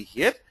what we see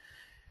here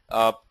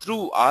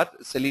through our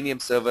Selenium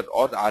server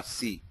or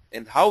RC,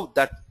 and how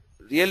that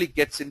really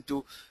gets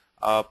into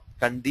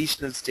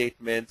conditional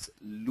statements,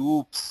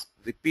 loops,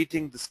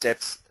 repeating the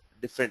steps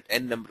different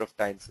n number of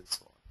times and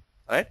so on.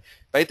 Alright,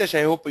 Paritosh,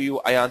 I hope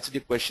I answered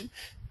your question.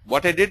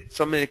 What I did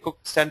from an echo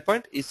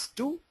standpoint is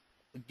to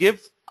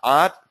give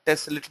our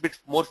tests a little bit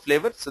more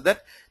flavor so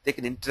that they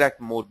can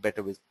interact more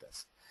better with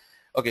us.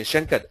 Okay,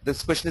 Shankar,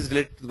 this question is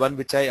related to the one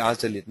which I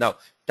asked earlier. Now,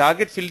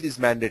 target field is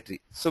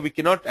mandatory, so we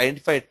cannot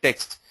identify a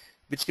text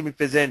which can be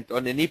present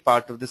on any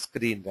part of the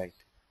screen, right?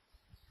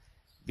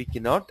 We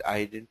cannot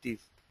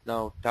identify.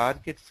 Now,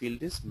 target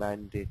field is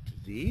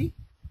mandatory,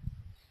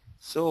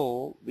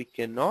 so we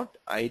cannot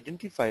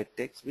identify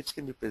text which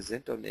can be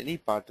present on any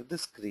part of the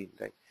screen,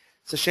 right?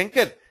 So,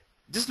 Shankar,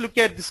 just look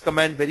at this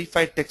command,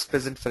 verify text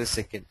present, for a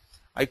second.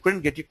 I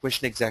couldn't get your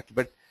question exactly,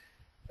 but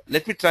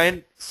let me try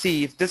and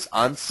see if this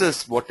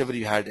answers whatever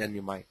you had in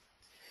your mind.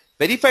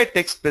 Verify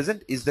text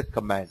present is the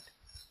command.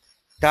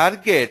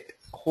 Target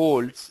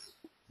holds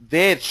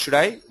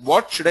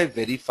what should I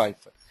verify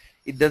for?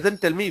 It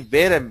doesn't tell me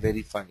where I'm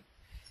verifying.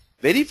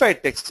 Verify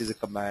text is a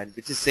command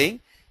which is saying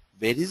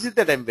where is it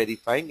that I'm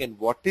verifying and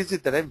what is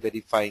it that I'm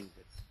verifying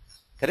with.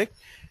 Correct?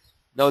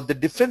 Now the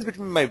difference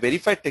between my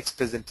verify text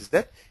present is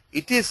that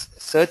it is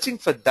searching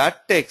for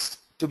that text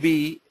to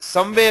be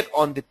somewhere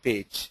on the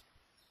page.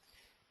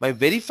 My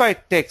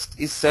verified text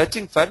is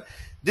searching for,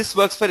 this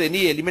works for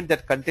any element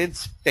that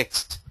contains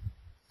text.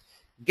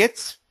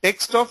 Gets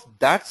text of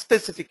that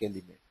specific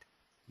element,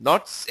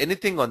 not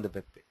anything on the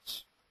web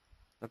page.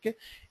 Okay.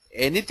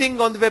 Anything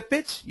on the web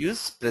page,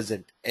 use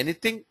present.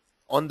 Anything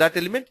on that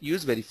element,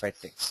 use verified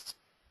text.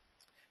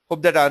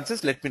 Hope that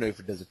answers. Let me know if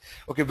it doesn't.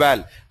 Okay,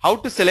 well, how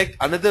to select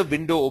another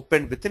window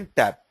opened within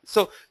tab.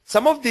 So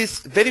some of these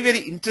very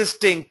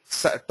interesting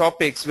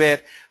topics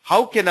where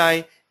how can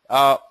I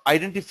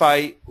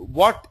identify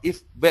what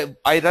if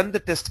I run the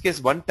test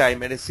case one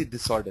time and I see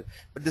disorder,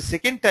 but the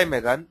second time I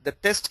run, the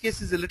test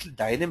case is a little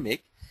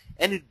dynamic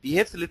and it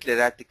behaves a little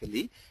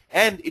erratically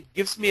and it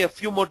gives me a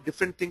few more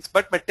different things,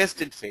 but my test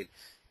didn't fail.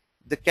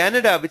 The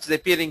Canada, which is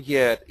appearing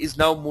here, is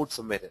now moved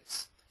somewhere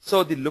else.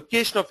 So the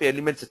location of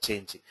elements are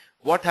changing.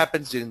 What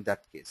happens during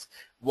that case?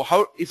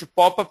 How, if a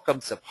pop-up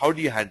comes up, how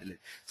do you handle it?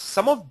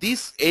 Some of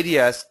these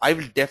areas I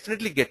will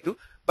definitely get to,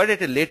 but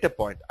at a later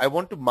point. I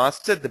want to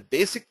master the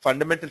basic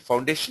fundamental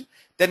foundation,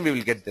 then we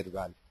will get there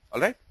well.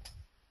 All right?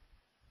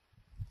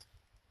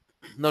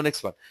 Now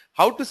next one.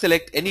 How to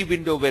select any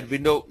window where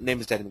window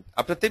name is dynamic.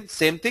 Apratim,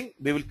 same thing.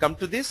 We will come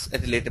to this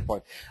at a later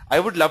point. I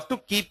would love to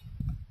keep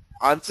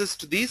answers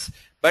to these,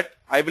 but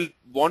I will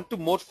want to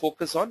more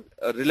focus on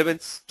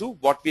relevance to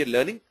what we are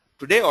learning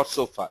today or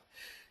so far.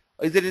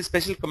 Is there any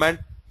special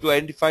command to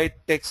identify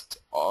text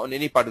on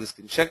any part of the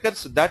screen? Shankar,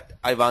 so that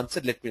I've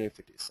answered. Let me know if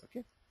it is.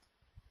 Okay.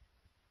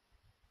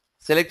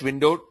 Select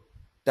window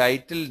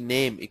title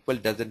name equal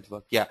doesn't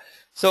work. Yeah.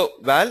 So,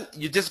 well,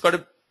 you just got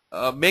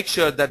to make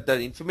sure that the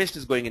information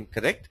is going in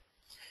correct.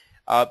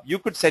 You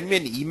could send me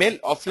an email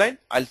offline.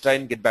 I'll try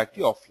and get back to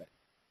you offline.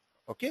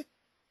 Okay.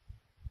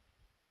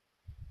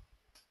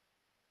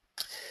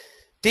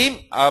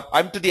 Team,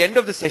 I'm to the end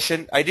of the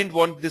session. I didn't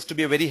want this to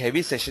be a very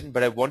heavy session,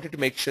 but I wanted to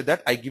make sure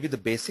that I give you the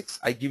basics.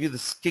 I give you the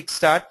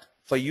kickstart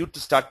for you to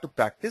start to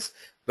practice.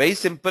 Very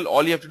simple.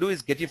 All you have to do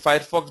is get your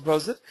Firefox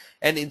browser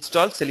and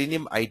install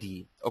Selenium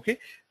IDE. Okay.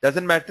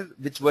 Doesn't matter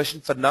which version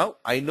for now.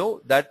 I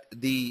know that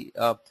the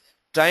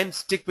try and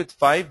stick with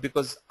 5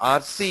 because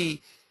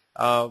RC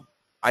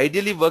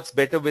ideally works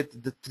better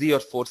with the 3 or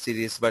 4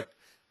 series, but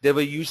there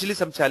were usually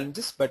some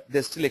challenges, but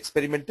they're still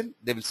experimental.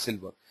 They will still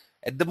work.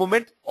 At the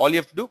moment, all you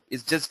have to do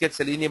is just get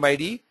Selenium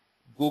IDE,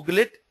 Google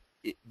it.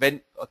 When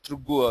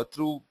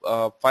through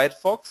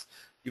Firefox,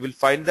 you will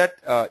find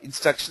that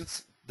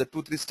instructions, the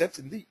 2-3 steps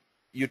in the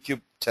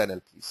YouTube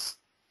channel, please.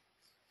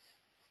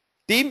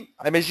 Team,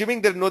 I'm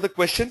assuming there are no other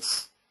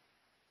questions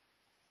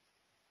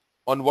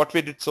on what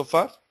we did so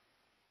far.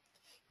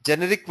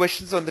 Generic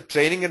questions on the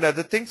training and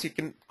other things, you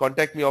can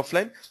contact me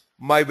offline.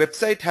 My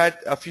website had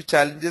a few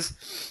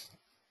challenges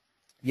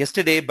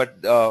yesterday,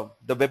 but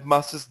the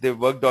webmasters, they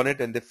worked on it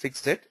and they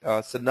fixed it.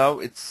 So now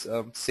it's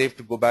safe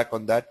to go back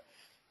on that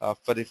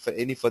for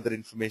any further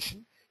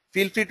information.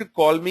 Feel free to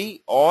call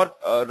me or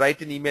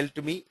write an email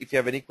to me if you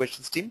have any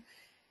questions, team.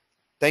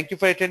 Thank you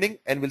for attending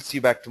and we'll see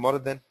you back tomorrow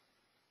then.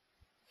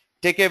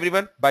 Take care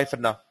everyone. Bye for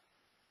now.